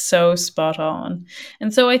that that's so spot on.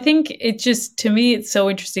 And so I think it just, to me, it's so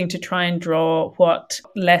interesting to try and draw what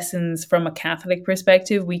lessons from a Catholic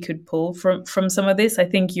perspective we could pull from some of this. I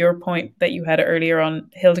think your point that you had earlier on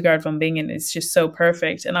Hildegard von Bingen is just so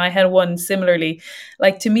perfect. And I had one similarly.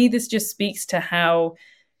 Like, to me, this just speaks to how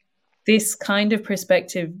this kind of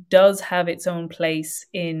perspective does have its own place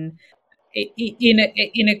in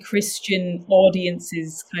a Christian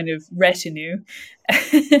audience's kind of retinue.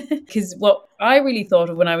 Because what I really thought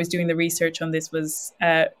of when I was doing the research on this was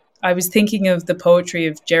I was thinking of the poetry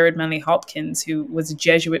of Gerard Manley Hopkins, who was a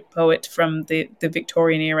Jesuit poet from the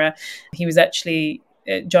Victorian era. He was actually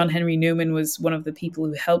John Henry Newman was one of the people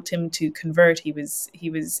who helped him to convert. He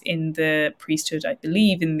was in the priesthood, I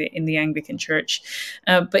believe, in the Anglican Church,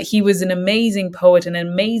 but he was an amazing poet, an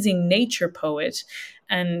amazing nature poet,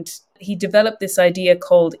 and he developed this idea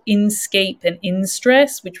called inscape and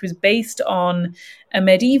instress, which was based on a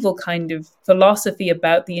medieval kind of philosophy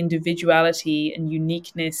about the individuality and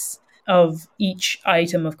uniqueness of each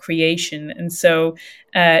item of creation. And so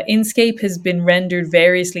inscape has been rendered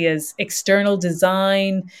variously as external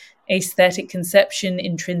design, aesthetic conception,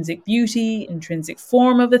 intrinsic beauty, intrinsic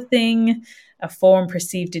form of a thing, a form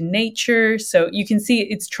perceived in nature. So you can see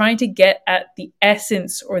it's trying to get at the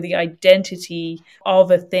essence or the identity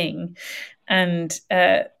of a thing. And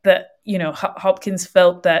that, Hopkins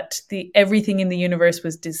felt that the everything in the universe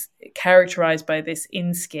was characterized by this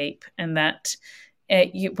inscape, and that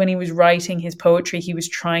when he was writing his poetry, he was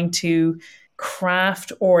trying to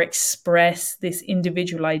craft or express this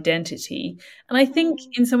individual identity. And I think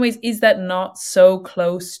in some ways, is that not so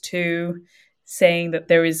close to saying that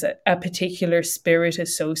there is a particular spirit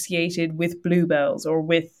associated with bluebells or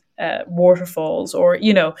with waterfalls, or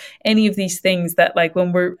any of these things that, like,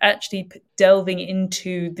 when we're actually delving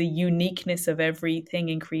into the uniqueness of everything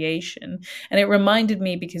in creation. And it reminded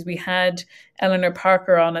me, because we had Eleanor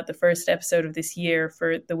Parker on at the first episode of this year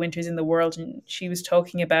for The Winters in the World, and she was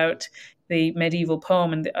talking about the medieval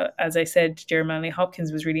poem. And as I said, Gerard Manley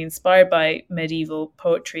Hopkins was really inspired by medieval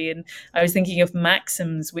poetry. And I was thinking of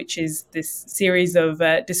Maxims, which is this series of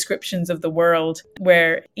descriptions of the world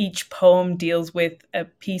where each poem deals with a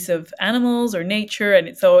piece of animals or nature. And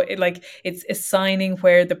it's assigning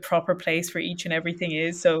where the proper place for each and everything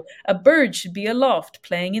is. So a bird should be aloft,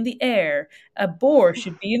 playing in the air. A boar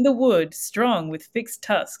should be in the wood, strong with fixed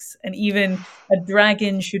tusks, and even a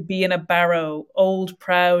dragon should be in a barrow, old,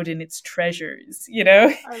 proud in its treasures.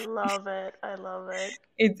 I love it. I love it.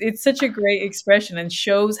 It's such a great expression, and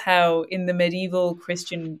shows how in the medieval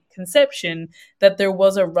Christian conception that there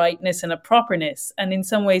was a rightness and a properness. And in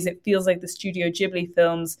some ways, it feels like the Studio Ghibli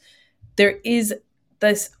films, there is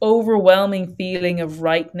this overwhelming feeling of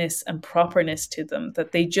rightness and properness to them,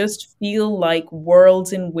 that they just feel like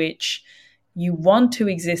worlds in which you want to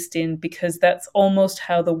exist in, because that's almost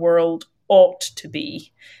how the world ought to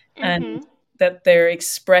be. And Mm-hmm. that they're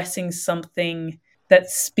expressing something that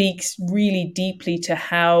speaks really deeply to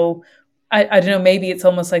how, I don't know, maybe it's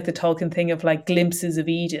almost like the Tolkien thing of like glimpses of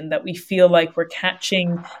Eden, that we feel like we're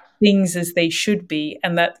catching things as they should be,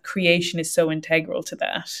 and that creation is so integral to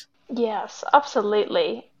that. Yes,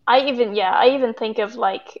 absolutely. I even think of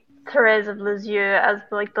like Therese of Lisieux as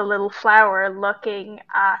like the little flower looking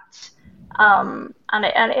at and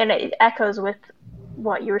it echoes with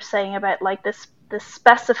what you were saying about like this this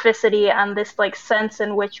specificity and this like sense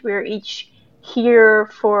in which we're each here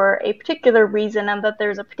for a particular reason, and that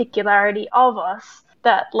there's a particularity of us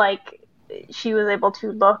that like she was able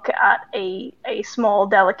to look at a small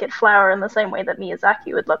delicate flower in the same way that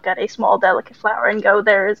Miyazaki would look at a small delicate flower and go,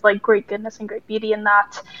 there is like great goodness and great beauty in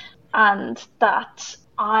that, and that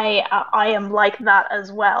I am like that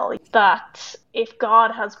as well. That if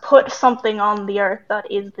God has put something on the earth that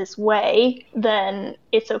is this way, then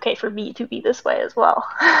it's okay for me to be this way as well.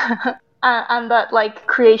 And that like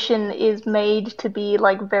creation is made to be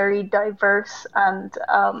like very diverse and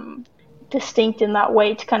distinct in that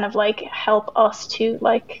way to kind of like help us to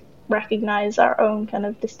like recognize our own kind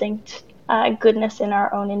of distinct goodness in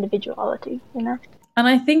our own individuality, you know? And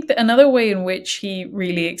I think that another way in which he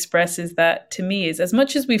really expresses that to me is, as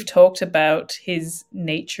much as we've talked about his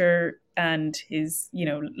nature and his,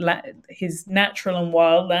 his natural and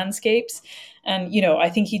wild landscapes, and I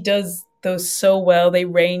think he does those so well. They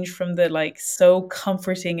range from the like so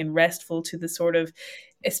comforting and restful to the sort of,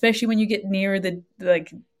 especially when you get near the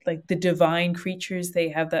like the divine creatures, they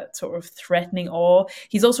have that sort of threatening awe.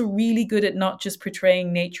 He's also really good at not just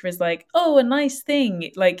portraying nature as like, oh, a nice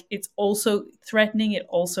thing. Like it's also threatening, it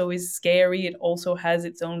also is scary, it also has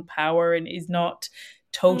its own power and is not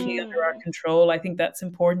totally under our Mm. control. I think that's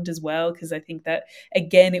important as well, because I think that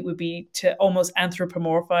again it would be to almost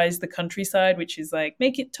anthropomorphize the countryside, which is like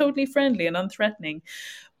make it totally friendly and unthreatening.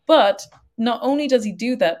 But not only does he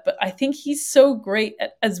do that, but I think he's so great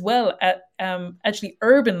as well at actually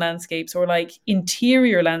urban landscapes or like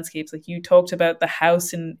interior landscapes. Like you talked about the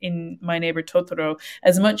house in My Neighbor Totoro.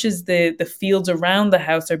 As much as the fields around the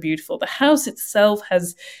house are beautiful, the house itself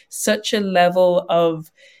has such a level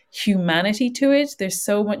of humanity to it. There's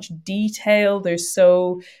so much detail. They're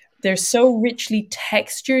so richly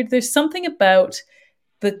textured. There's something about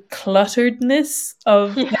the clutteredness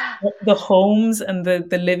of Yeah. the homes and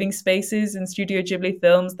the living spaces in Studio Ghibli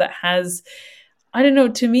films that has, I don't know,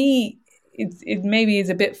 to me it maybe is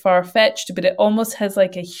a bit far-fetched, but it almost has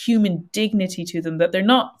like a human dignity to them, that they're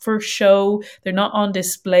not for show, they're not on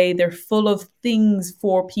display, they're full of things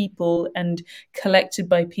for people and collected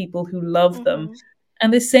by people who love them. Mm-hmm.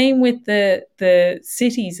 And the same with the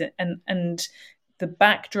cities and the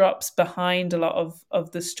backdrops behind a lot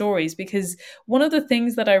of the stories, because one of the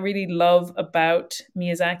things that I really love about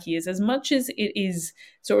Miyazaki is, as much as it is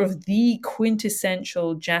sort of the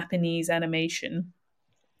quintessential Japanese animation,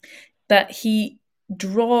 that he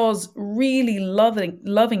draws really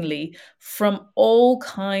lovingly from all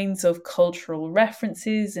kinds of cultural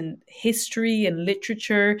references and history and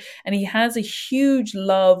literature, and he has a huge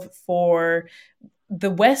love for the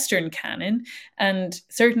Western canon. And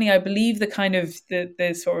certainly I believe the kind of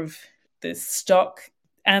the sort of the stock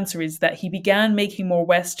answer is that he began making more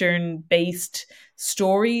Western based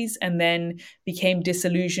stories and then became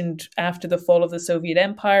disillusioned after the fall of the Soviet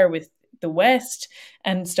Empire with the West,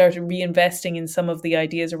 and started reinvesting in some of the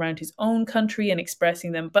ideas around his own country and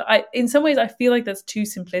expressing them. But in some ways, I feel like that's too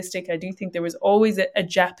simplistic. I do think there was always a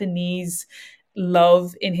Japanese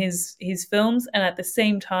love in his films, and at the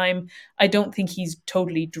same time I don't think he's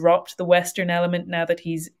totally dropped the Western element now that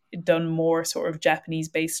he's done more sort of Japanese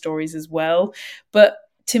based stories as well. But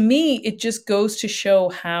to me it just goes to show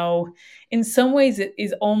how in some ways it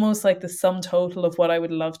is almost like the sum total of what I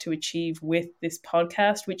would love to achieve with this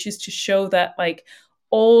podcast, which is to show that like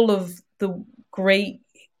all of the great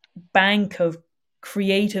bank of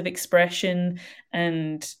creative expression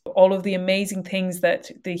and all of the amazing things that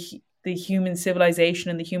the human civilization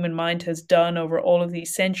and the human mind has done over all of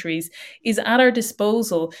these centuries is at our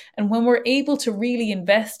disposal. And when we're able to really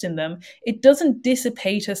invest in them, it doesn't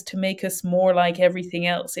dissipate us to make us more like everything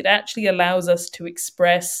else. It actually allows us to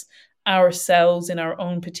express ourselves in our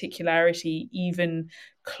own particularity even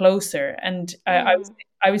closer. And Mm.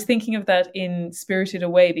 I was thinking of that in Spirited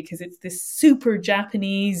Away, because it's this super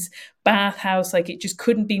Japanese bathhouse. Like it just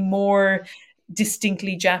couldn't be more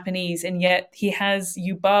distinctly Japanese, and yet he has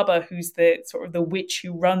Yubaba, who's the sort of the witch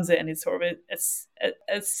who runs it, and is sort of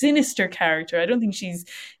a sinister character. I don't think she's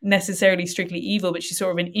necessarily strictly evil, but she's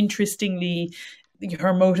sort of an interestingly,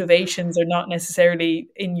 her motivations are not necessarily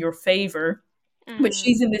in your favor. But Mm-hmm.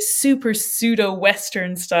 she's in this super pseudo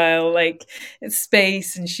Western style, like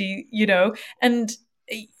space, and and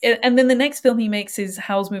and then the next film he makes is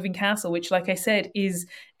Howl's Moving Castle, which, like I said, is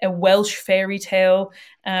a Welsh fairy tale.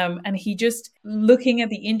 And he just, looking at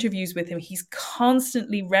the interviews with him, he's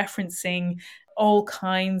constantly referencing all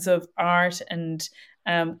kinds of art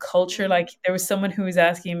culture. Mm. Like there was someone who was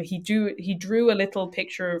asking him, he drew a little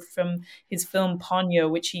picture from his film Ponyo,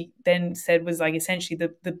 which he then said was like essentially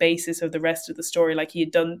the basis of the rest of the story. Like he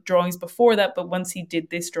had done drawings before that, but once he did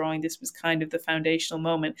this drawing, this was kind of the foundational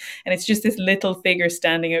moment. And it's just this little figure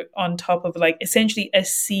standing on top of like essentially a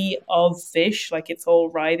sea of fish, like it's all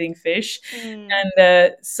writhing fish. Mm.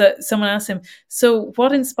 And so someone asked him, "So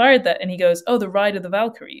what inspired that?" And he goes, "Oh, the Ride of the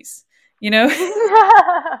Valkyries." You know,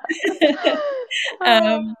 Oh.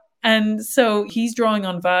 um, and so he's drawing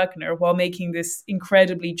on Wagner while making this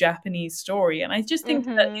incredibly Japanese story, and I just think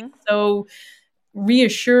that Mhm. it's so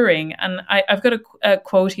reassuring. And I've got a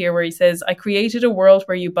quote here where he says, "I created a world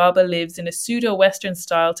where Yubaba lives in a pseudo Western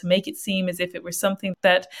style to make it seem as if it were something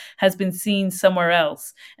that has been seen somewhere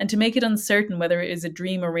else, and to make it uncertain whether it is a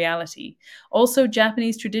dream or reality. Also,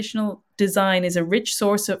 Japanese traditional design is a rich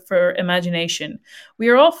source for imagination. We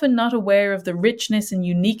are often not aware of the richness and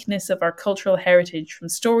uniqueness of our cultural heritage, from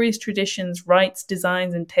stories, traditions, rites,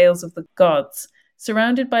 designs, and tales of the gods.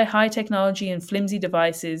 Surrounded by high technology and flimsy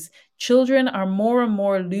devices, children are more and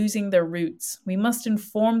more losing their roots. We must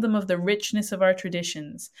inform them of the richness of our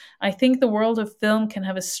traditions. I think the world of film can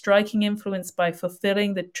have a striking influence by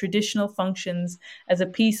fulfilling the traditional functions as a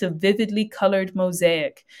piece of vividly colored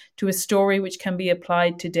mosaic to a story which can be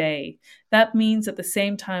applied today. That means at the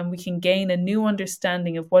same time we can gain a new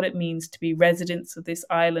understanding of what it means to be residents of this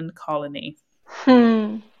island colony."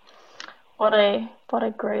 Hmm. What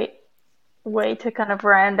a great way to kind of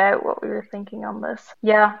round out what we were thinking on this.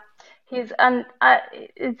 Yeah, he's and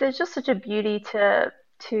there's just such a beauty to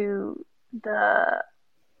the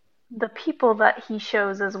the people that he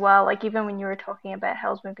shows as well. Like even when you were talking about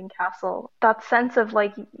Hell's Moving Castle, that sense of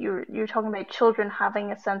like you're talking about children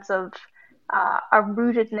having a sense of a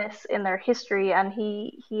rootedness in their history, and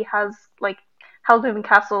he has like Hell's Moving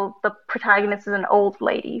Castle. The protagonist is an old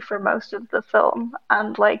lady for most of the film,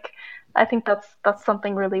 and like I think that's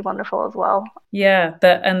something really wonderful as well. Yeah,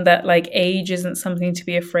 that like age isn't something to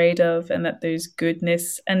be afraid of, and that there's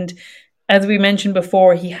goodness. And as we mentioned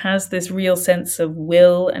before, he has this real sense of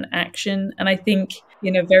will and action. And I think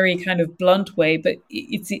in a very kind of blunt way, but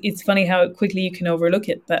it's funny how quickly you can overlook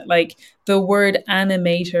it, that like the word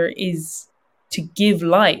animator is to give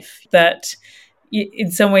life. That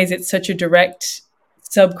in some ways it's such a direct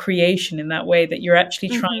subcreation in that way, that you're actually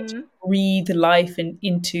trying to Mm-hmm. breathe life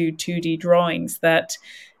into 2D drawings. That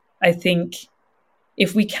I think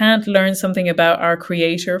if we can't learn something about our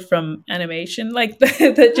creator from animation, like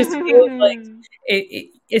that just feels like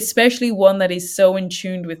especially one that is so in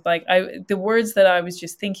tune with like the words that I was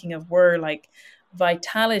just thinking of were like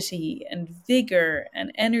vitality and vigor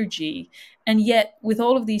and energy, and yet with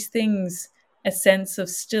all of these things, a sense of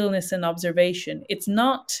stillness and observation. It's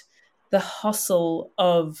not the hustle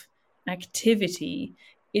of activity,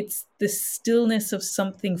 it's the stillness of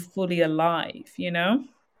something fully alive, you know?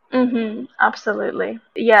 Mm-hmm. Absolutely.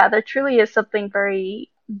 Yeah, there truly is something very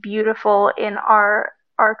beautiful in our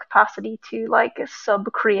capacity to like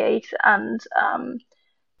sub-create and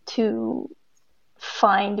to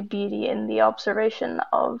find beauty in the observation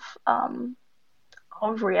of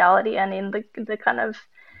reality and in the kind of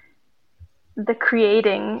the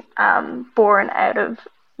creating born out of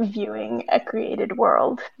viewing a created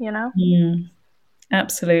world, you know? Mm.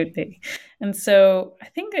 Absolutely. And so I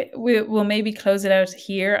think that we'll maybe close it out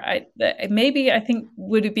here. I think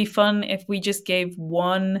would it be fun if we just gave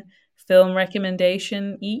one film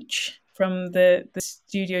recommendation each from the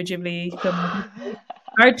Studio Ghibli film?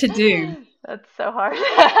 Hard to do. That's so hard.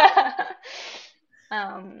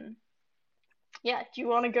 um, yeah, do you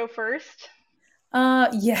want to go first?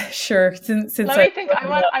 Yeah, sure. Since Let I me think.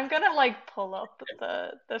 I'm gonna like pull up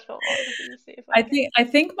the filmography to see if I can. I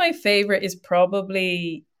think my favorite is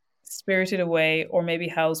probably Spirited Away or maybe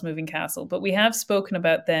Howl's Moving Castle, but we have spoken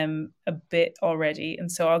about them a bit already,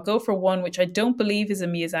 and so I'll go for one which I don't believe is a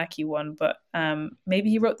Miyazaki one, but maybe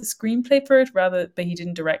he wrote the screenplay for it rather, but he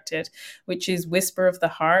didn't direct it, which is Whisper of the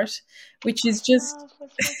Heart, which is I just love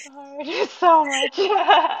Whisper of the Heart so much.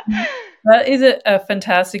 that is a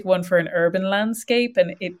fantastic one for an urban landscape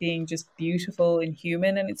and it being just beautiful and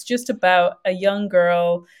human. And it's just about a young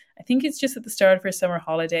girl. I think it's just at the start of her summer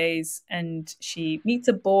holidays, and she meets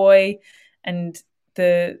a boy, and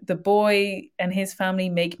the boy and his family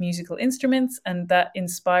make musical instruments, and that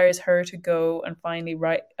inspires her to go and finally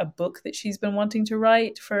write a book that she's been wanting to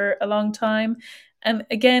write for a long time. And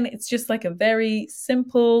again, it's just like a very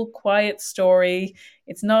simple, quiet story.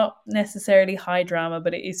 It's not necessarily high drama,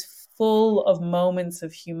 but it is full of moments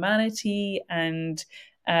of humanity and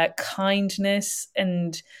kindness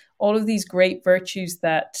and all of these great virtues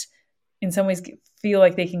that in some ways feel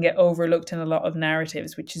like they can get overlooked in a lot of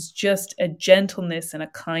narratives, which is just a gentleness and a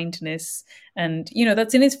kindness. And,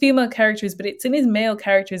 that's in his female characters, but it's in his male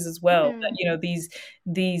characters as well. That, Mm,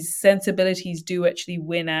 these sensibilities do actually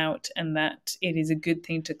win out, and that it is a good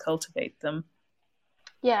thing to cultivate them.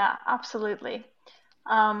 yeah, absolutely.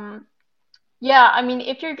 Um, Yeah, I mean,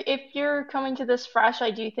 if you're coming to this fresh,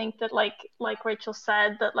 I do think that like Rachel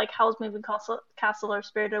said, that like Howl's Moving Castle or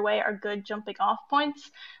Spirited Away are good jumping off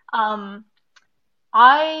points. Um,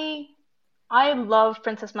 I I love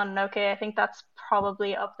Princess Mononoke. I think that's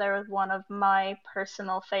probably up there with one of my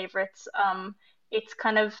personal favorites. It's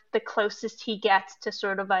kind of the closest he gets to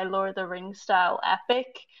sort of a Lord of the Rings style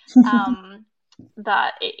epic. Um,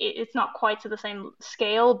 that it's not quite to the same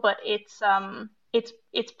scale, but it's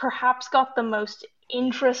perhaps got the most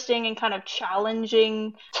interesting and kind of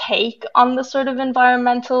challenging take on the sort of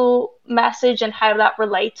environmental message and how that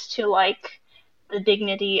relates to like the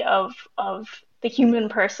dignity of the human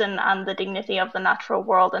person and the dignity of the natural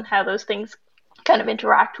world and how those things kind of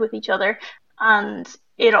interact with each other. And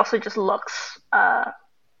it also just looks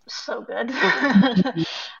so good.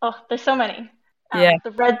 Oh, there's so many. Yeah,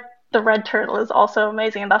 The red turtle is also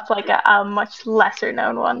amazing, and that's like a much lesser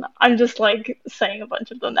known one. I'm just like saying a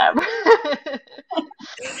bunch of them now.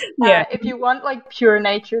 yeah. If you want like pure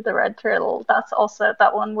nature, the red turtle,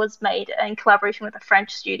 that one was made in collaboration with a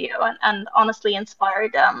French studio, and honestly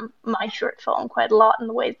inspired my short film quite a lot in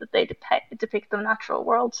the ways that they depict the natural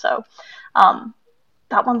world. So um,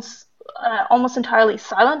 that one's almost entirely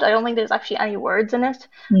silent. I don't think there's actually any words in it.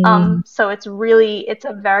 Mm. So it's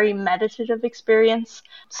a very meditative experience.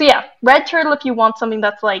 So yeah, Red Turtle if you want something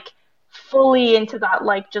that's like fully into that,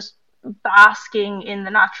 like just basking in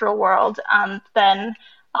the natural world, and then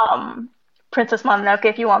um, Princess Mononoke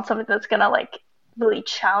if you want something that's gonna like really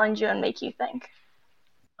challenge you and make you think.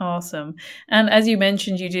 Awesome. And as you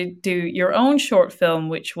mentioned, you did do your own short film,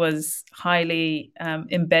 which was highly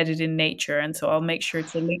embedded in nature. And so I'll make sure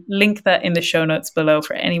to link that in the show notes below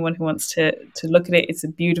for anyone who wants to look at it. It's a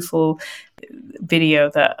beautiful video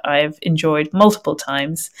that I've enjoyed multiple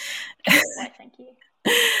times. Why, thank you.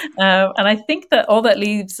 And I think that all that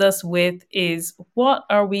leaves us with is what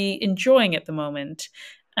are we enjoying at the moment?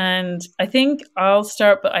 And I think I'll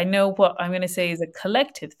start, but I know what I'm going to say is a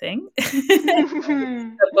collective thing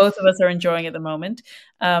that both of us are enjoying at the moment.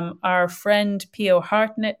 Our friend P.O.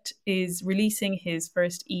 Hartnett is releasing his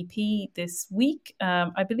first EP this week.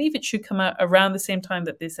 I believe it should come out around the same time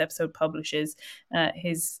that this episode publishes.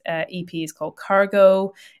 His EP is called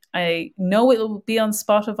Cargo. I know it will be on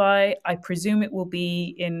Spotify. I presume it will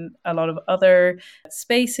be in a lot of other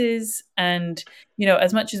spaces. And,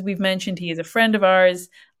 as much as we've mentioned he is a friend of ours,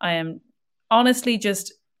 I am honestly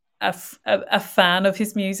just a fan of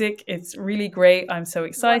his music. It's really great. I'm so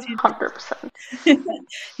excited. 100%.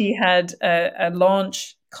 He had a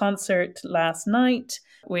launch concert last night,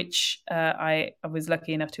 which I was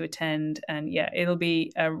lucky enough to attend. And yeah, it'll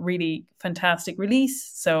be a really fantastic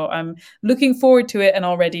release. So I'm looking forward to it and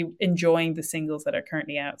already enjoying the singles that are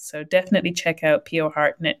currently out. So definitely check out P.O.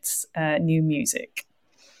 Hartnett's new music.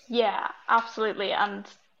 Yeah, absolutely. And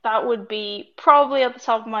that would be probably at the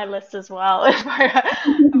top of my list as well, if I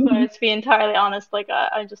was to be entirely honest. Like,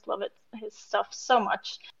 I just love his stuff so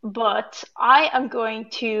much. But I am going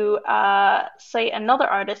to say another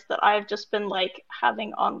artist that I've just been like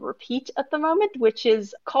having on repeat at the moment, which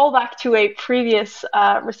is callback to a previous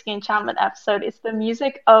Risky Enchantment episode. It's the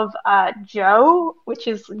music of Joe, which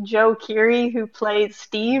is Joe Keery, who plays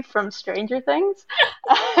Steve from Stranger Things.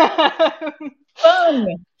 Fun.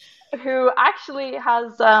 Who actually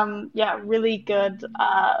has yeah, really good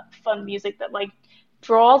fun music that like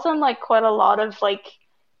draws on like quite a lot of like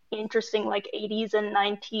interesting like 80s and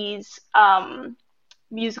 90s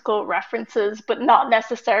musical references, but not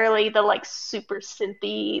necessarily the like super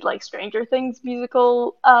synthy like Stranger Things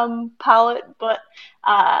musical palette. But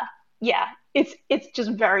uh, yeah, it's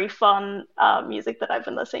just very fun music that I've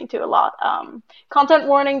been listening to a lot. Content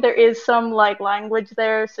warning: there is some like language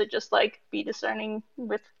there, so just like be discerning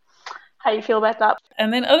with how you feel about that.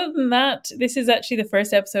 And then, other than that, this is actually the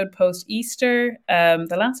first episode post Easter.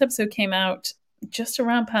 The last episode came out just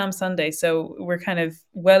around Palm Sunday, so we're kind of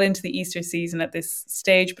well into the Easter season at this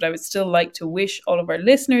stage. But I would still like to wish all of our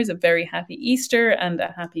listeners a very happy Easter and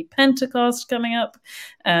a happy Pentecost coming up,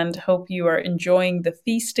 and hope you are enjoying the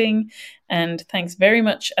feasting. And thanks very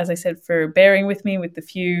much, as I said, for bearing with me with the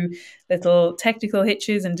few little technical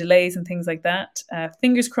hitches and delays and things like that.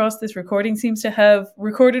 Fingers crossed this recording seems to have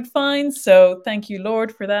recorded fine. So thank you,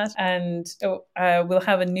 Lord, for that. And we'll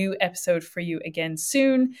have a new episode for you again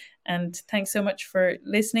soon. And thanks so much for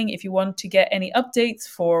listening. If you want to get any updates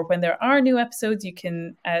for when there are new episodes, you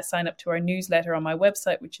can sign up to our newsletter on my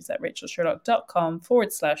website, which is at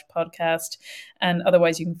rachelsherlock.com/podcast. And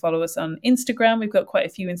otherwise, you can follow us on Instagram. We've got quite a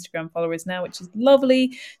few Instagram followers now, which is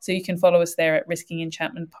lovely. So you can follow us there at Risking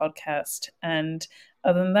Enchantment Podcast. And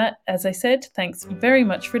other than that, as I said, thanks very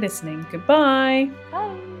much for listening. Goodbye.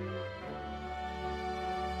 Bye.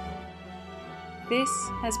 This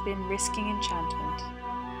has been Risking Enchantment.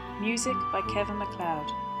 Music by Kevin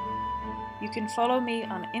MacLeod. You can follow me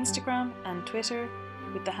on Instagram and Twitter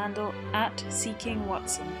with the handle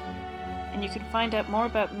 @SeekingWatson. And you can find out more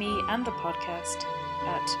about me and the podcast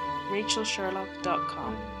at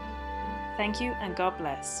rachelsherlock.com. Thank you and God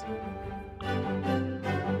bless.